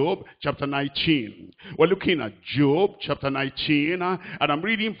at Job chapter 19. We're looking at Job chapter 19, and I'm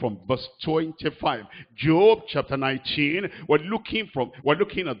reading from verse 25. Job chapter 19. We're looking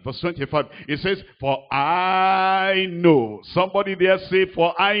at verse 25. It says, for I know. Somebody there say,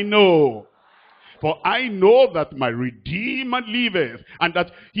 for I know. For I know that my Redeemer liveth, and that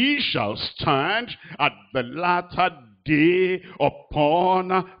he shall stand at the latter day upon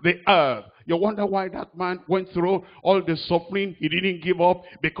the earth. You wonder why that man went through all the suffering. He didn't give up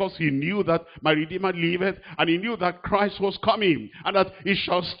because he knew that my Redeemer liveth, and he knew that Christ was coming and that he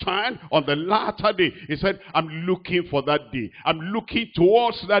shall stand on the latter day. He said, I'm looking for that day. I'm looking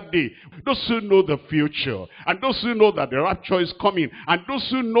towards that day. Those who know the future, and those who know that the rapture is coming, and those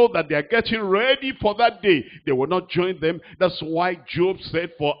who know that they are getting ready for that day, they will not join them. That's why Job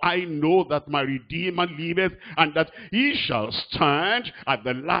said, for I know that my Redeemer liveth, and that he shall stand at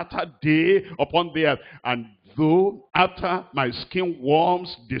the latter day upon the earth. And though after my skin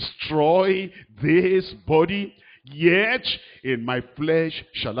worms destroy this body, yet in my flesh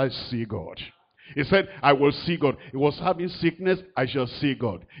shall I see God. He said, I will see God. He was having sickness, I shall see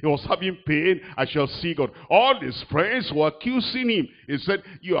God. He was having pain, I shall see God. All his friends were accusing him. He said,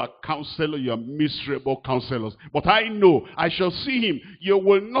 you are counselor, you are miserable counselors. But I know I shall see him. You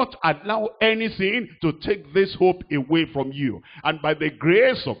will not allow anything to take this hope away from you. And by the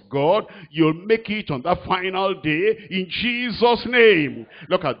grace of God, you'll make it on that final day in Jesus' name.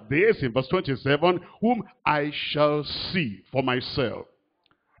 Look at this in verse 27. Whom I shall see for myself.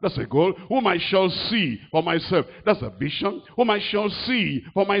 That's a goal. Whom I shall see for myself. That's a vision. Whom I shall see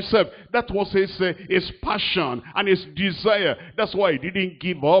for myself. That was his passion and his desire. That's why he didn't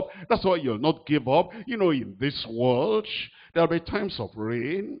give up. That's why you'll not give up. You know, in this world, there'll be times of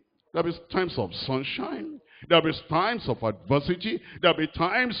rain. There'll be times of sunshine. There'll be times of adversity. There'll be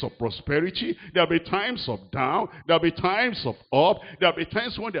times of prosperity. There'll be times of down. There'll be times of up. There'll be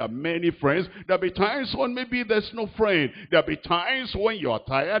times when there are many friends. There'll be times when maybe there's no friend. There'll be times when you are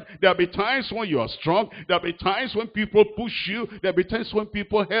tired. There'll be times when you are strong. There'll be times when people push you. There'll be times when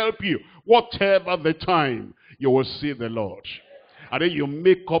people help you. Whatever the time, you will see the Lord. And then you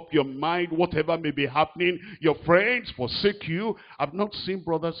make up your mind, whatever may be happening. Your friends forsake you. I've not seen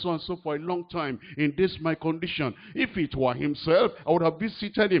brother so-and-so for a long time in this my condition. If it were himself, I would have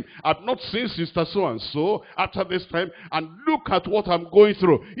visited him. I've not seen sister so-and-so after this time. And look at what I'm going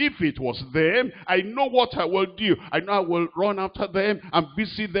through. If it was them, I know what I will do. I know I will run after them and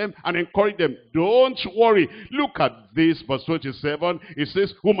visit them and encourage them. Don't worry. Look at this, verse 27. It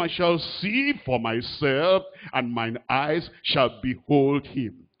says, whom I shall see for myself, and mine eyes shall behold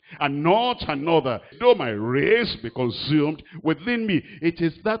him, and not another. Though my race be consumed within me. It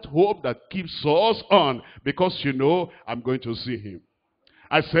is that hope that keeps us on, because you know I'm going to see him.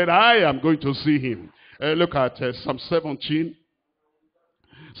 I said I am going to see him. Look at Psalm 17.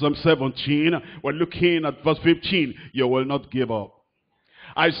 Psalm 17, we're looking at verse 15. You will not give up.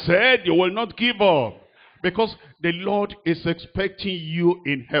 I said you will not give up, because the Lord is expecting you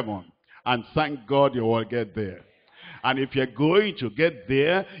in heaven. And thank God you will get there. And if you're going to get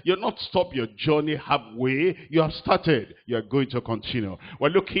there, you'll not stop your journey halfway. You have started. You're going to continue. We're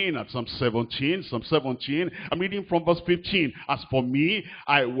looking at Psalm 17. Psalm 17. I'm reading from verse 15. As for me,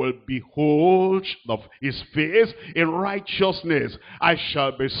 I will behold his face in righteousness. I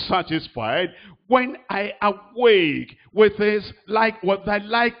shall be satisfied when I awake with thy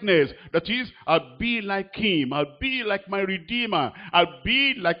likeness. That is, I'll be like him. I'll be like my Redeemer. I'll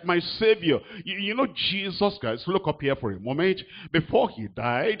be like my Savior. You know, Jesus Christ, look up here for a moment. Before he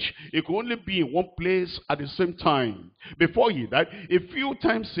died, he could only be in one place at the same time. Before he died, a few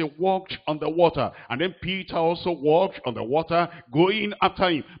times he walked on the water. And then Peter also walked on the water, going after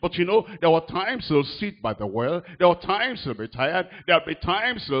him. But you know, there were times he'll sit by the well. There were times he'll be tired. There'll be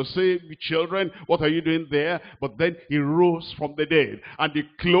times he'll say, children, what are you doing there? But then he rose from the dead, and they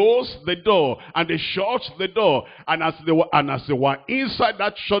closed the door, and they shut the door. And as they were inside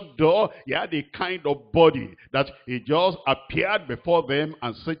that shut door, he had a kind of body that he just appeared before them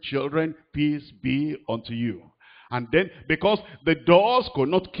and said, children, peace be unto you. And then, because the doors could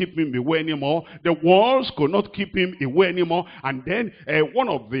not keep him away anymore, the walls could not keep him away anymore, and then one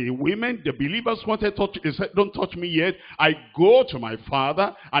of the women, the believers, wanted to touch, he said, don't touch me yet. I go to my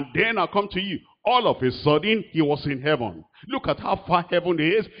Father, and then I'll come to you. All of a sudden, he was in heaven. Look at how far heaven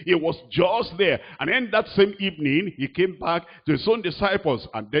is. He was just there. And then that same evening, he came back to his own disciples.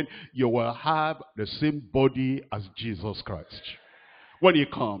 And then you will have the same body as Jesus Christ. When he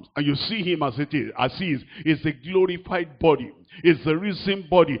comes and you see him as it is, as he is, it's a glorified body. It's the risen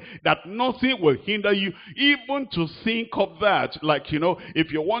body that nothing will hinder you even to think of that. Like, you know,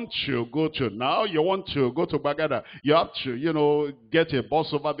 if you want to go to now, you want to go to Bagada, you have to, you know, get a bus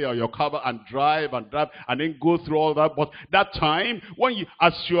over there or your car and drive and then go through all that. But that time, when you,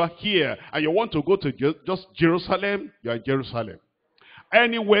 as you are here and you want to go to just Jerusalem, you are in Jerusalem.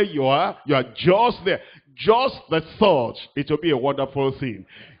 Anywhere you are just there. Just the thought, it will be a wonderful thing.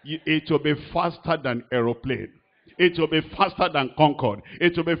 It will be faster than aeroplane. It will be faster than Concorde.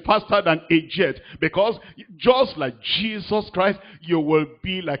 It will be faster than a jet. Because just like Jesus Christ, you will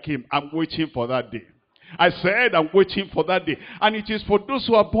be like him. I'm waiting for that day. I said I'm waiting for that day. And it is for those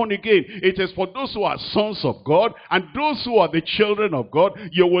who are born again. It is for those who are sons of God. And those who are the children of God.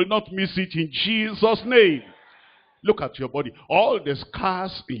 You will not miss it in Jesus' name. Look at your body. All the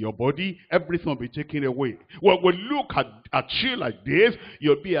scars in your body, everything will be taken away. When we look at you like this,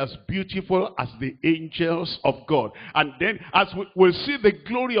 you'll be as beautiful as the angels of God. And then as we'll see the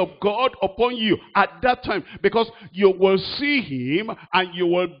glory of God upon you at that time, because you will see him and you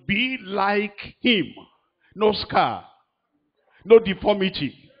will be like him. No scar, no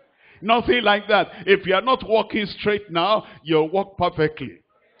deformity, nothing like that. If you are not walking straight now, you'll walk perfectly.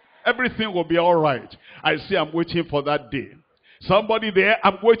 Everything will be all right. I say I'm waiting for that day. Somebody there,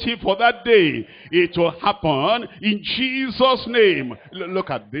 I'm waiting for that day. It will happen in Jesus' name.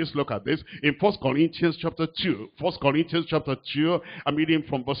 Look at this, look at this. In 1 Corinthians chapter 2. 1 Corinthians chapter 2, I'm reading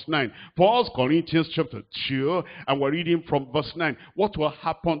from verse 9. 1 Corinthians chapter 2, and we're reading from verse 9. What will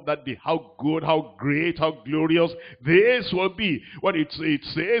happen that day? How good, how great, how glorious this will be. What it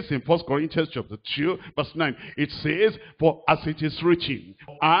says in 1 Corinthians chapter 2, verse 9. It says, for as it is written,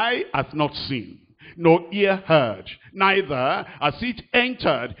 eye hath not seen, no ear heard, neither has it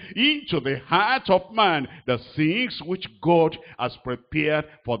entered into the heart of man the things which God has prepared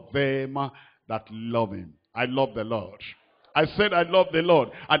for them that love him. I love the Lord. I said I love the Lord,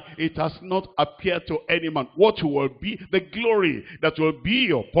 and it has not appeared to any man what will be the glory that will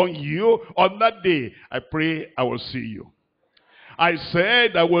be upon you on that day. I pray I will see you. I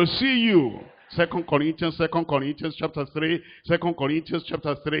said I will see you. 2 Corinthians chapter 3, 2 Corinthians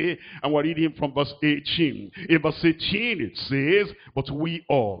chapter 3, and we're reading from verse 18. In verse 18 it says, but we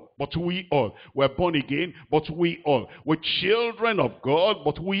all, we're born again, but we all, we're children of God,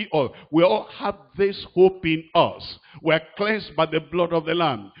 but we all have this hope in us. We're cleansed by the blood of the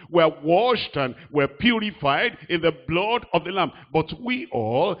Lamb. We're washed and we're purified in the blood of the Lamb. But we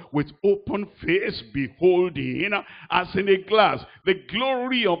all, with open face, beholding as in a glass the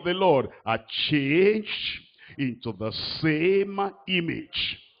glory of the Lord, are changed into the same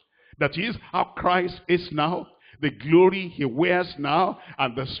image. That is how Christ is now. The glory he wears now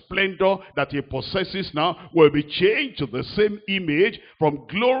and the splendor that he possesses now will be changed to the same image from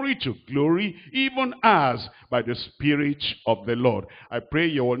glory to glory, even as by the Spirit of the Lord. I pray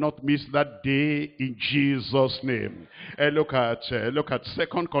you will not miss that day in Jesus' name. Look at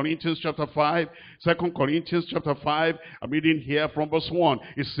 2 Corinthians chapter 5. 2 Corinthians chapter 5, I'm reading here from verse 1.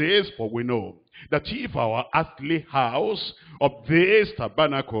 It says, for we know that if our earthly house of this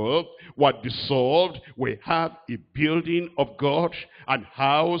tabernacle were dissolved, we have a building of God, and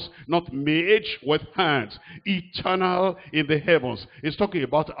house not made with hands, eternal in the heavens. It's talking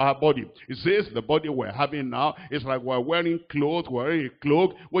about our body. It says the body we're having now is like we're wearing clothes, we're wearing a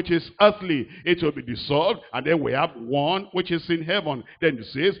cloak which is earthly. It will be dissolved, and then we have one which is in heaven. Then it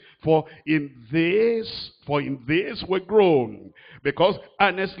says, for in this we groan, because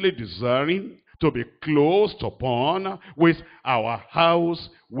earnestly desiring to be closed upon with our house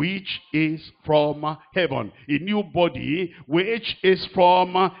which is from heaven. A new body which is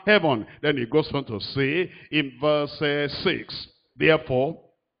from heaven. Then he goes on to say in verse 6, therefore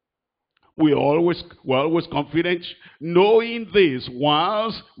we're always confident, knowing this,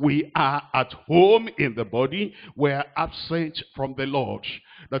 whilst we are at home in the body, we're absent from the Lord.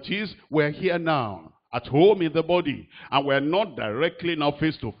 That is, we're here now, at home in the body, and we're not directly now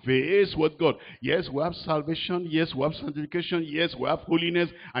face to face with God. Yes, we have salvation. Yes, we have sanctification. Yes, we have holiness.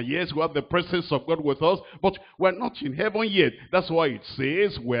 And yes, we have the presence of God with us, but we're not in heaven yet. That's why it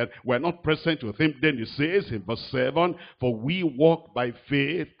says we're not present with him. Then it says in verse 7, for we walk by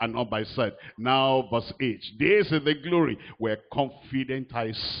faith and not by sight. Now verse 8, this is the glory. We're confident,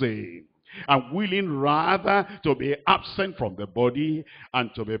 I say, and willing rather to be absent from the body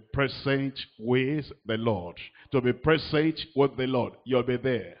and to be present with the Lord. To be present with the Lord. You'll be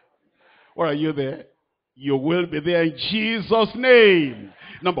there. Or are you there? You will be there in Jesus' name.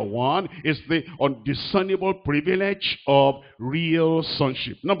 Number one is the undiscernible privilege of real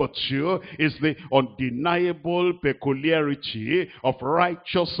sonship. Number two is the undeniable peculiarity of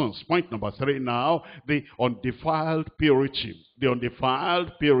righteous sons. Point number three now, the undefiled purity. The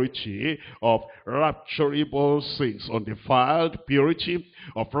undefiled purity of rapturable saints. Undefiled purity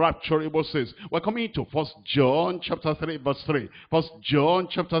of rapturable saints. We're coming to 1 John chapter 3 verse 3. 1 John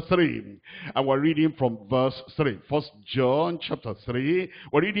chapter 3. And we're reading from verse 3. 1 John chapter 3.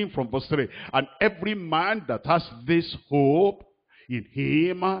 We're reading from verse 3. And every man that has this hope in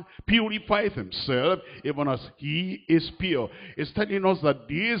him purifieth himself even as he is pure. It's telling us that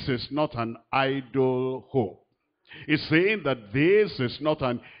this is not an idle hope. It's saying that this is not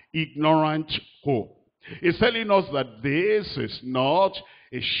an ignorant hope. It's telling us that this is not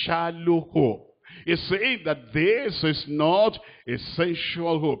a shallow hope. It's saying that this is not a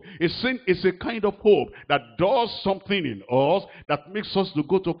sensual hope. It's saying it's a kind of hope that does something in us, that makes us to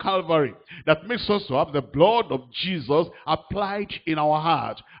go to Calvary, that makes us to have the blood of Jesus applied in our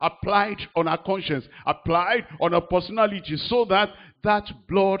heart, applied on our conscience, applied on our personality, so that that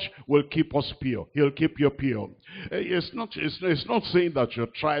blood will keep us pure. He'll keep you pure. It's not saying that you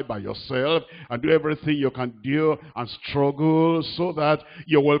try by yourself and do everything you can do and struggle so that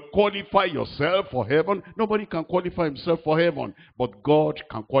you will qualify yourself for heaven. Nobody can qualify himself for heaven, but God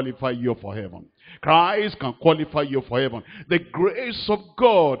can qualify you for heaven. Christ can qualify you for heaven. The grace of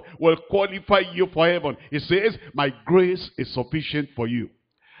God will qualify you for heaven. He says, my grace is sufficient for you.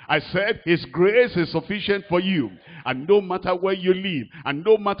 I said, his grace is sufficient for you. And no matter where you live, and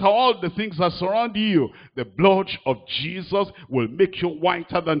no matter all the things that surround you, the blood of Jesus will make you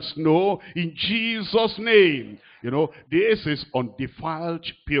whiter than snow in Jesus' name. You know, this is undefiled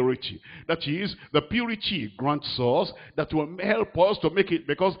purity. That is, the purity he grants us that will help us to make it.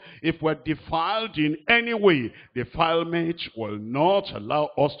 Because if we're defiled in any way, defilement will not allow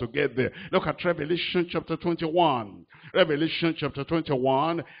us to get there. Look at Revelation chapter 21. Revelation chapter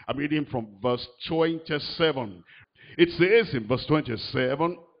 21, I'm reading from verse 27. It says in verse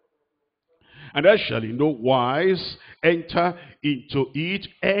 27, and there shall in no wise enter into it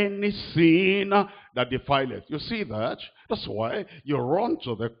any sin that defileth. You see that? That's why you run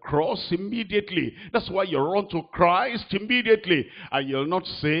to the cross immediately. That's why you run to Christ immediately. And you'll not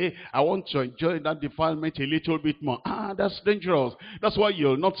say, I want to enjoy that defilement a little bit more. That's dangerous. That's why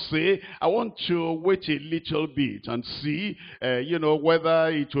you'll not say, I want to wait a little bit and see, whether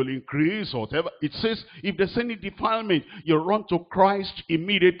it will increase or whatever. It says, if there's any defilement, you run to Christ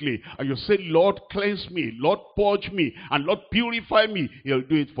immediately. And you say, Lord, cleanse me. Lord, purge me. And Lord, purify me. He'll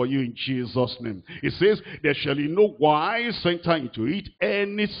do it for you in Jesus' name. It says, there shall in no wise enter into it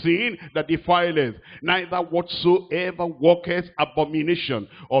any sin that defileth, neither whatsoever worketh abomination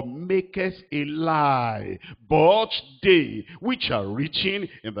or maketh a lie, but they which are written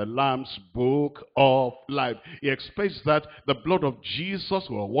in the Lamb's book of life. He expects that the blood of Jesus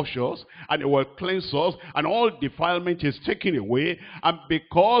will wash us and it will cleanse us, and all defilement is taken away. And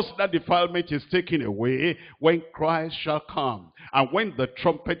because that defilement is taken away, when Christ shall come and when the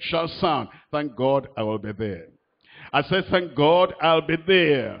trumpet shall sound, thank God I will be there. I said, thank God I'll be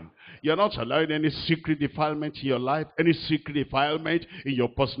there. You're not allowing any secret defilement in your life, any secret defilement in your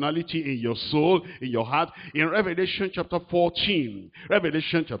personality, in your soul, in your heart. In Revelation chapter 14,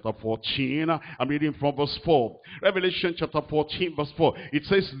 Revelation chapter 14, I'm reading from verse 4. Revelation chapter 14, verse 4. It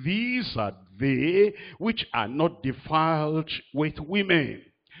says, these are they which are not defiled with women.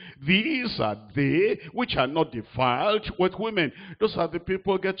 These are they which are not defiled with women. Those are the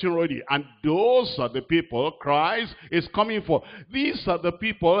people getting ready. And those are the people Christ is coming for. These are the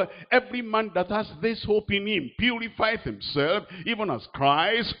people, every man that has this hope in him purifies himself, even as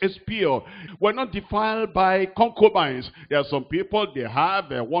Christ is pure. We're not defiled by concubines. There are some people, they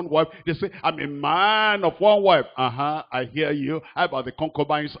have one wife. They say, I'm a man of one wife. I hear you. How about the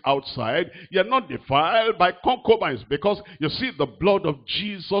concubines outside? You're not defiled by concubines, because you see the blood of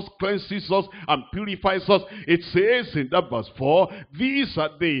Jesus cleanses us and purifies us. It says in that verse 4, these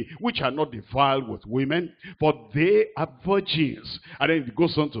are they which are not defiled with women, for they are virgins. And then it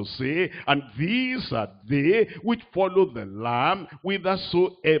goes on to say, and these are they which follow the Lamb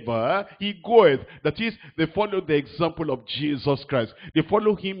whithersoever he goeth. That is, they follow the example of Jesus Christ. They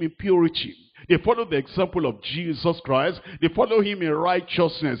follow him in purity. They follow the example of Jesus Christ. They follow him in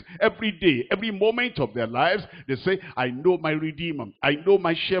righteousness. Every day, every moment of their lives, they say, I know my Redeemer. I know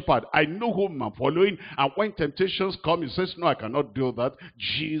my Shepherd. I know whom I'm following. And when temptations come, he says, no, I cannot do that.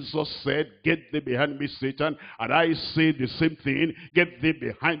 Jesus said, get thee behind me, Satan. And I say the same thing. Get thee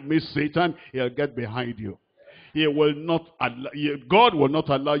behind me, Satan. He'll get behind you. He will not allow, God will not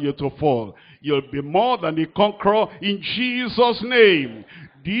allow you to fall. You'll be more than a conqueror in Jesus' name.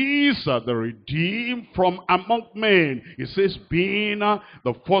 These are the redeemed from among men. It says, being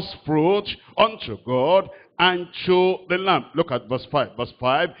the first fruit unto God and to the Lamb. Look at verse 5. Verse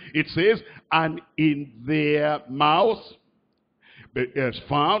 5, it says, and in their mouth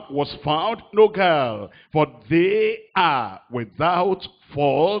was found no guile, for they are without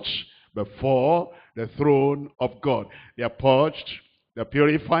fault before the throne of God. They are purged, they are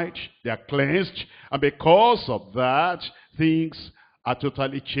purified, they are cleansed, and because of that, things are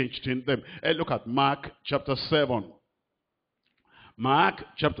totally changed in them. Hey, look at Mark chapter 7. Mark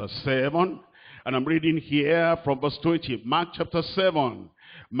chapter 7, and I'm reading here from verse 20. Mark chapter 7.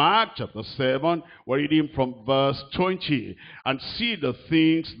 Mark chapter 7, we're reading from verse 20. And see the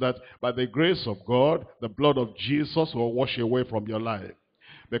things that by the grace of God, the blood of Jesus will wash away from your life.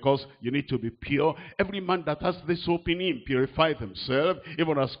 Because you need to be pure. Every man that has this hope in him purifies himself,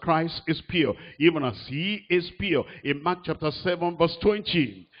 even as Christ is pure, even as he is pure. In Mark chapter 7, verse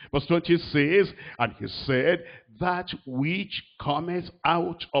 20. Verse 20 says, and he said, that which cometh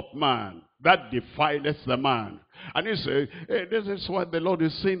out of man, that defileth the man. And he said, this is why the Lord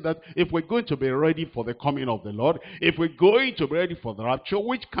is saying that if we're going to be ready for the coming of the Lord, if we're going to be ready for the rapture,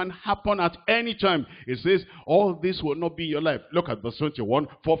 which can happen at any time, he says, all this will not be your life. Look at verse 21.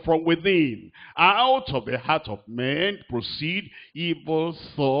 For from within, out of the heart of men proceed evil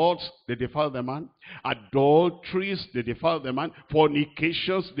thoughts, they defile the man. Adulteries, they defile the man.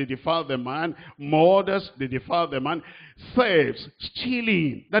 Fornications, they defile the man. Murders, they defile the man. Thefts,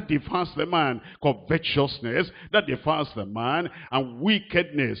 stealing, that defiles the man. Covetousness, that defiles the man. And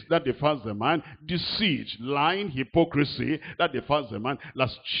wickedness, that defiles the man. Deceit, lying, hypocrisy, that defiles the man.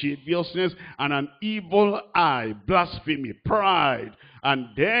 Lasciviousness, and an evil eye, blasphemy, pride. And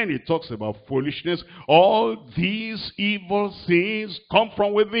then he talks about foolishness. All these evil things come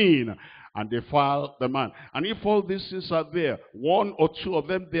from within and defile the man. And if all these things are there, one or two of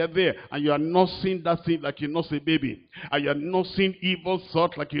them, they're there, and you are not seeing that thing like you not see baby, and you are not seeing evil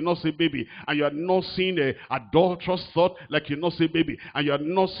thought like you not see baby, and you are not seeing adulterous thought like you not see baby, and you are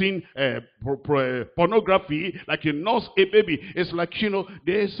not seeing pornography like you not see baby. It's like,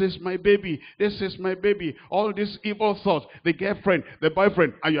 this is my baby, this is my baby. All these evil thoughts, the girlfriend, the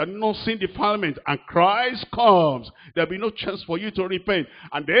boyfriend, and you are not seeing defilement, and Christ comes. There'll be no chance for you to repent,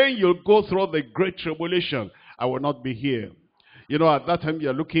 and then you'll go through the great tribulation. I will not be here. At that time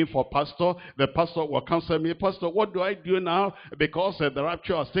you're looking for pastor. The pastor will counsel me, Pastor, what do I do now? Because the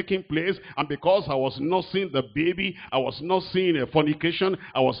rapture has taken place, and because I was not seeing the baby, I was not seeing fornication,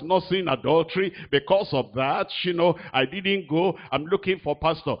 I was not seeing adultery. Because of that, I didn't go. I'm looking for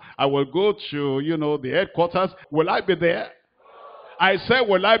pastor. I will go to, the headquarters. Will I be there? I said,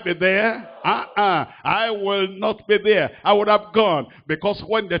 will I be there? I will not be there. I would have gone. Because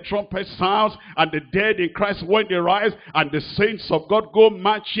when the trumpet sounds and the dead in Christ, when they rise and the saints of God go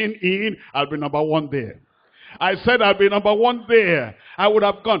marching in, I'll be number one there. I said I'll be number one there. I would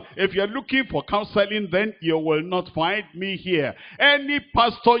have gone. If you're looking for counseling, then you will not find me here. Any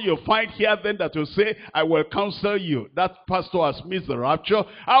pastor you find here then that will say, I will counsel you, that pastor has missed the rapture.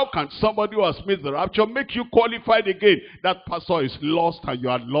 How can somebody who has missed the rapture make you qualified again? That pastor is lost and you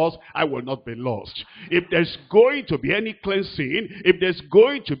are lost. I will not be lost. If there's going to be any cleansing, if there's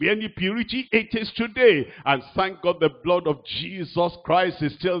going to be any purity, it is today. And thank God the blood of Jesus Christ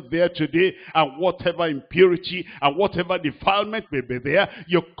is still there today. And whatever impurity and whatever defilement may be there,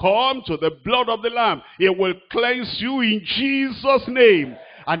 you come to the blood of the Lamb. It will cleanse you in Jesus' name.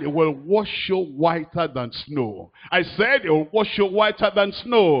 And it will wash you whiter than snow. I said it will wash you whiter than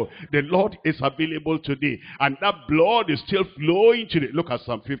snow. The Lord is available today. And that blood is still flowing today. Look at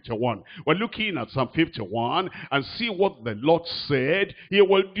Psalm 51. We're looking at Psalm 51 and see what the Lord said He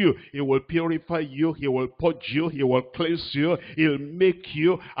will do. He will purify you. He will purge you. He will cleanse you. He'll make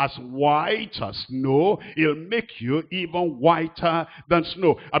you as white as snow. He'll make you even whiter than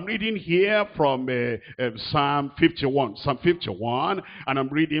snow. I'm reading here from Psalm 51. Psalm 51, and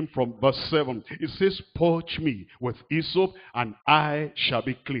I'm reading from verse 7. It says, purge me with hyssop and I shall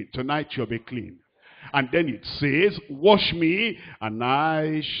be clean. Tonight you'll be clean. And then it says, wash me and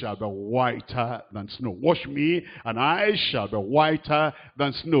I shall be whiter than snow. Wash me and I shall be whiter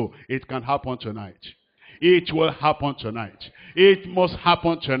than snow. It can happen tonight. It will happen tonight. It must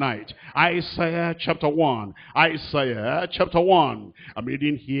happen tonight. Isaiah chapter 1. Isaiah chapter 1. I'm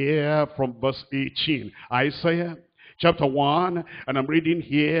reading here from verse 18. Isaiah chapter 1, and I'm reading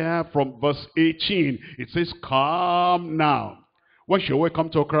here from verse 18. It says, come now. When shall we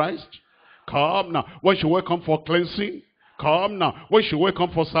come to Christ? Come now. When shall we come for cleansing? Come now. When shall we come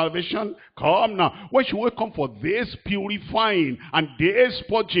for salvation? Come now. When shall we come for this purifying and this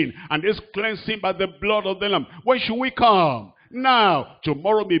purging and this cleansing by the blood of the Lamb? When shall we come? Now.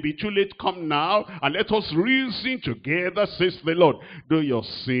 Tomorrow may be too late. Come now and let us reason together, says the Lord. Though your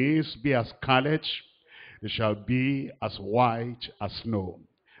sins be as scarlet, they shall be as white as snow.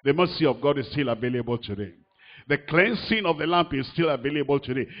 The mercy of God is still available today. The cleansing of the lamp is still available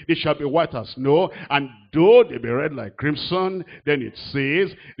today. They shall be white as snow, and though they be red like crimson, then it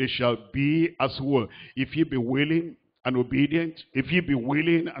says, they shall be as wool. If ye be willing and obedient, if ye be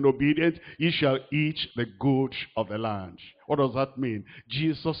willing and obedient, ye shall eat the good of the land. What does that mean?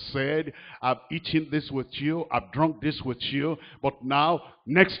 Jesus said, I've eaten this with you, I've drunk this with you, but now,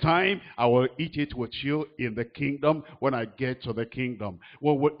 next time, I will eat it with you in the kingdom when I get to the kingdom.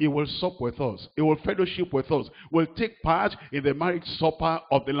 Well, He will sup with us. He will fellowship with us. We'll take part in the marriage supper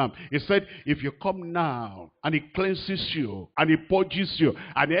of the Lamb. He said, if you come now, and He cleanses you, and He purges you,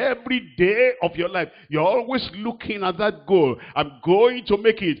 and every day of your life, you're always looking at that goal. I'm going to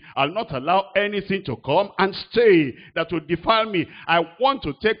make it. I'll not allow anything to come and stay that will defile defile me. I want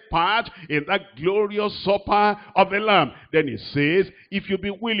to take part in that glorious supper of the Lamb. Then he says, if you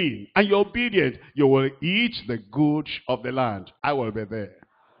be willing and you're obedient, you will eat the good of the land. I will be there.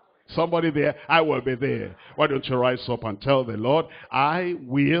 Somebody there, I will be there. Why don't you rise up and tell the Lord, I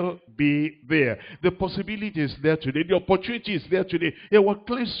will be there. The possibility is there today. The opportunity is there today. He will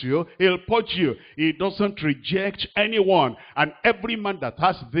cleanse you. He'll purge you. He doesn't reject anyone. And every man that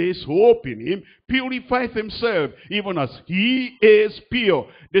has this hope in him purifies himself, even as he is pure.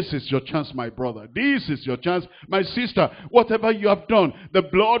 This is your chance, my brother. This is your chance, my sister. Whatever you have done, the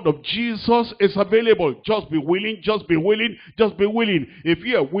blood of Jesus is available. Just be willing, just be willing, just be willing. If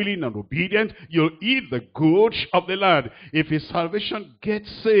you are willing and obedient, you'll eat the good of the land. If his salvation, get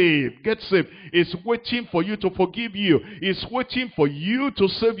saved, get saved. It's waiting for you to forgive you. It's waiting for you to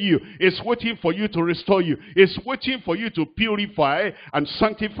save you. It's waiting for you to restore you. It's waiting for you to purify and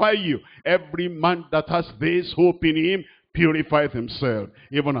sanctify you. Every man that has this hope in him purifies himself,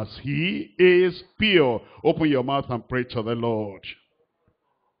 even as he is pure. Open your mouth and pray to the Lord.